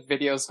Ahmed.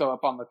 Videos go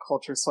up on the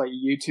Culture Slate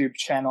YouTube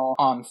channel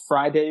on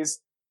Fridays,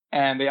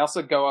 and they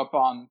also go up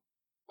on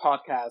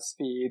podcast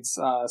feeds.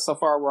 So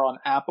far we're on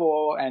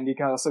Apple, and you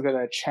can also go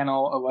to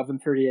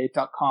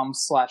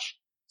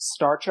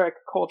channel1138.com/Star Trek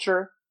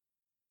Culture.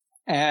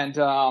 And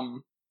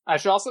I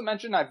should also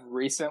mention I've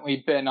recently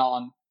been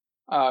on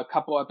a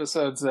couple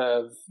episodes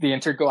of the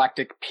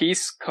Intergalactic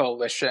Peace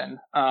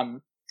Coalition.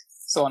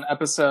 So on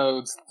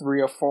episodes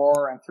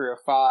 304 and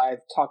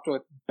 305, talked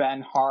with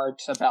Ben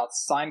Hart about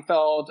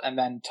Seinfeld and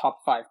then top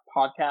 5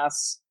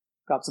 podcasts.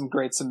 Got some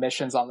great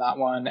submissions on that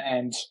one.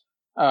 And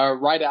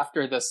right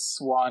after this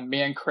one,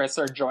 me and Chris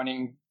are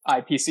joining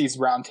IPC's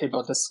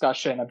roundtable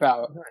discussion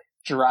about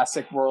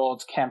Jurassic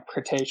World Camp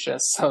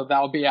Cretaceous. So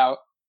that'll be out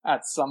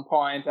at some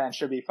point and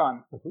should be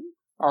fun.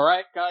 All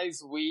right,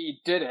 guys, we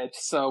did it.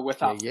 So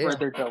without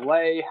further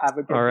delay, have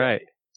a good day.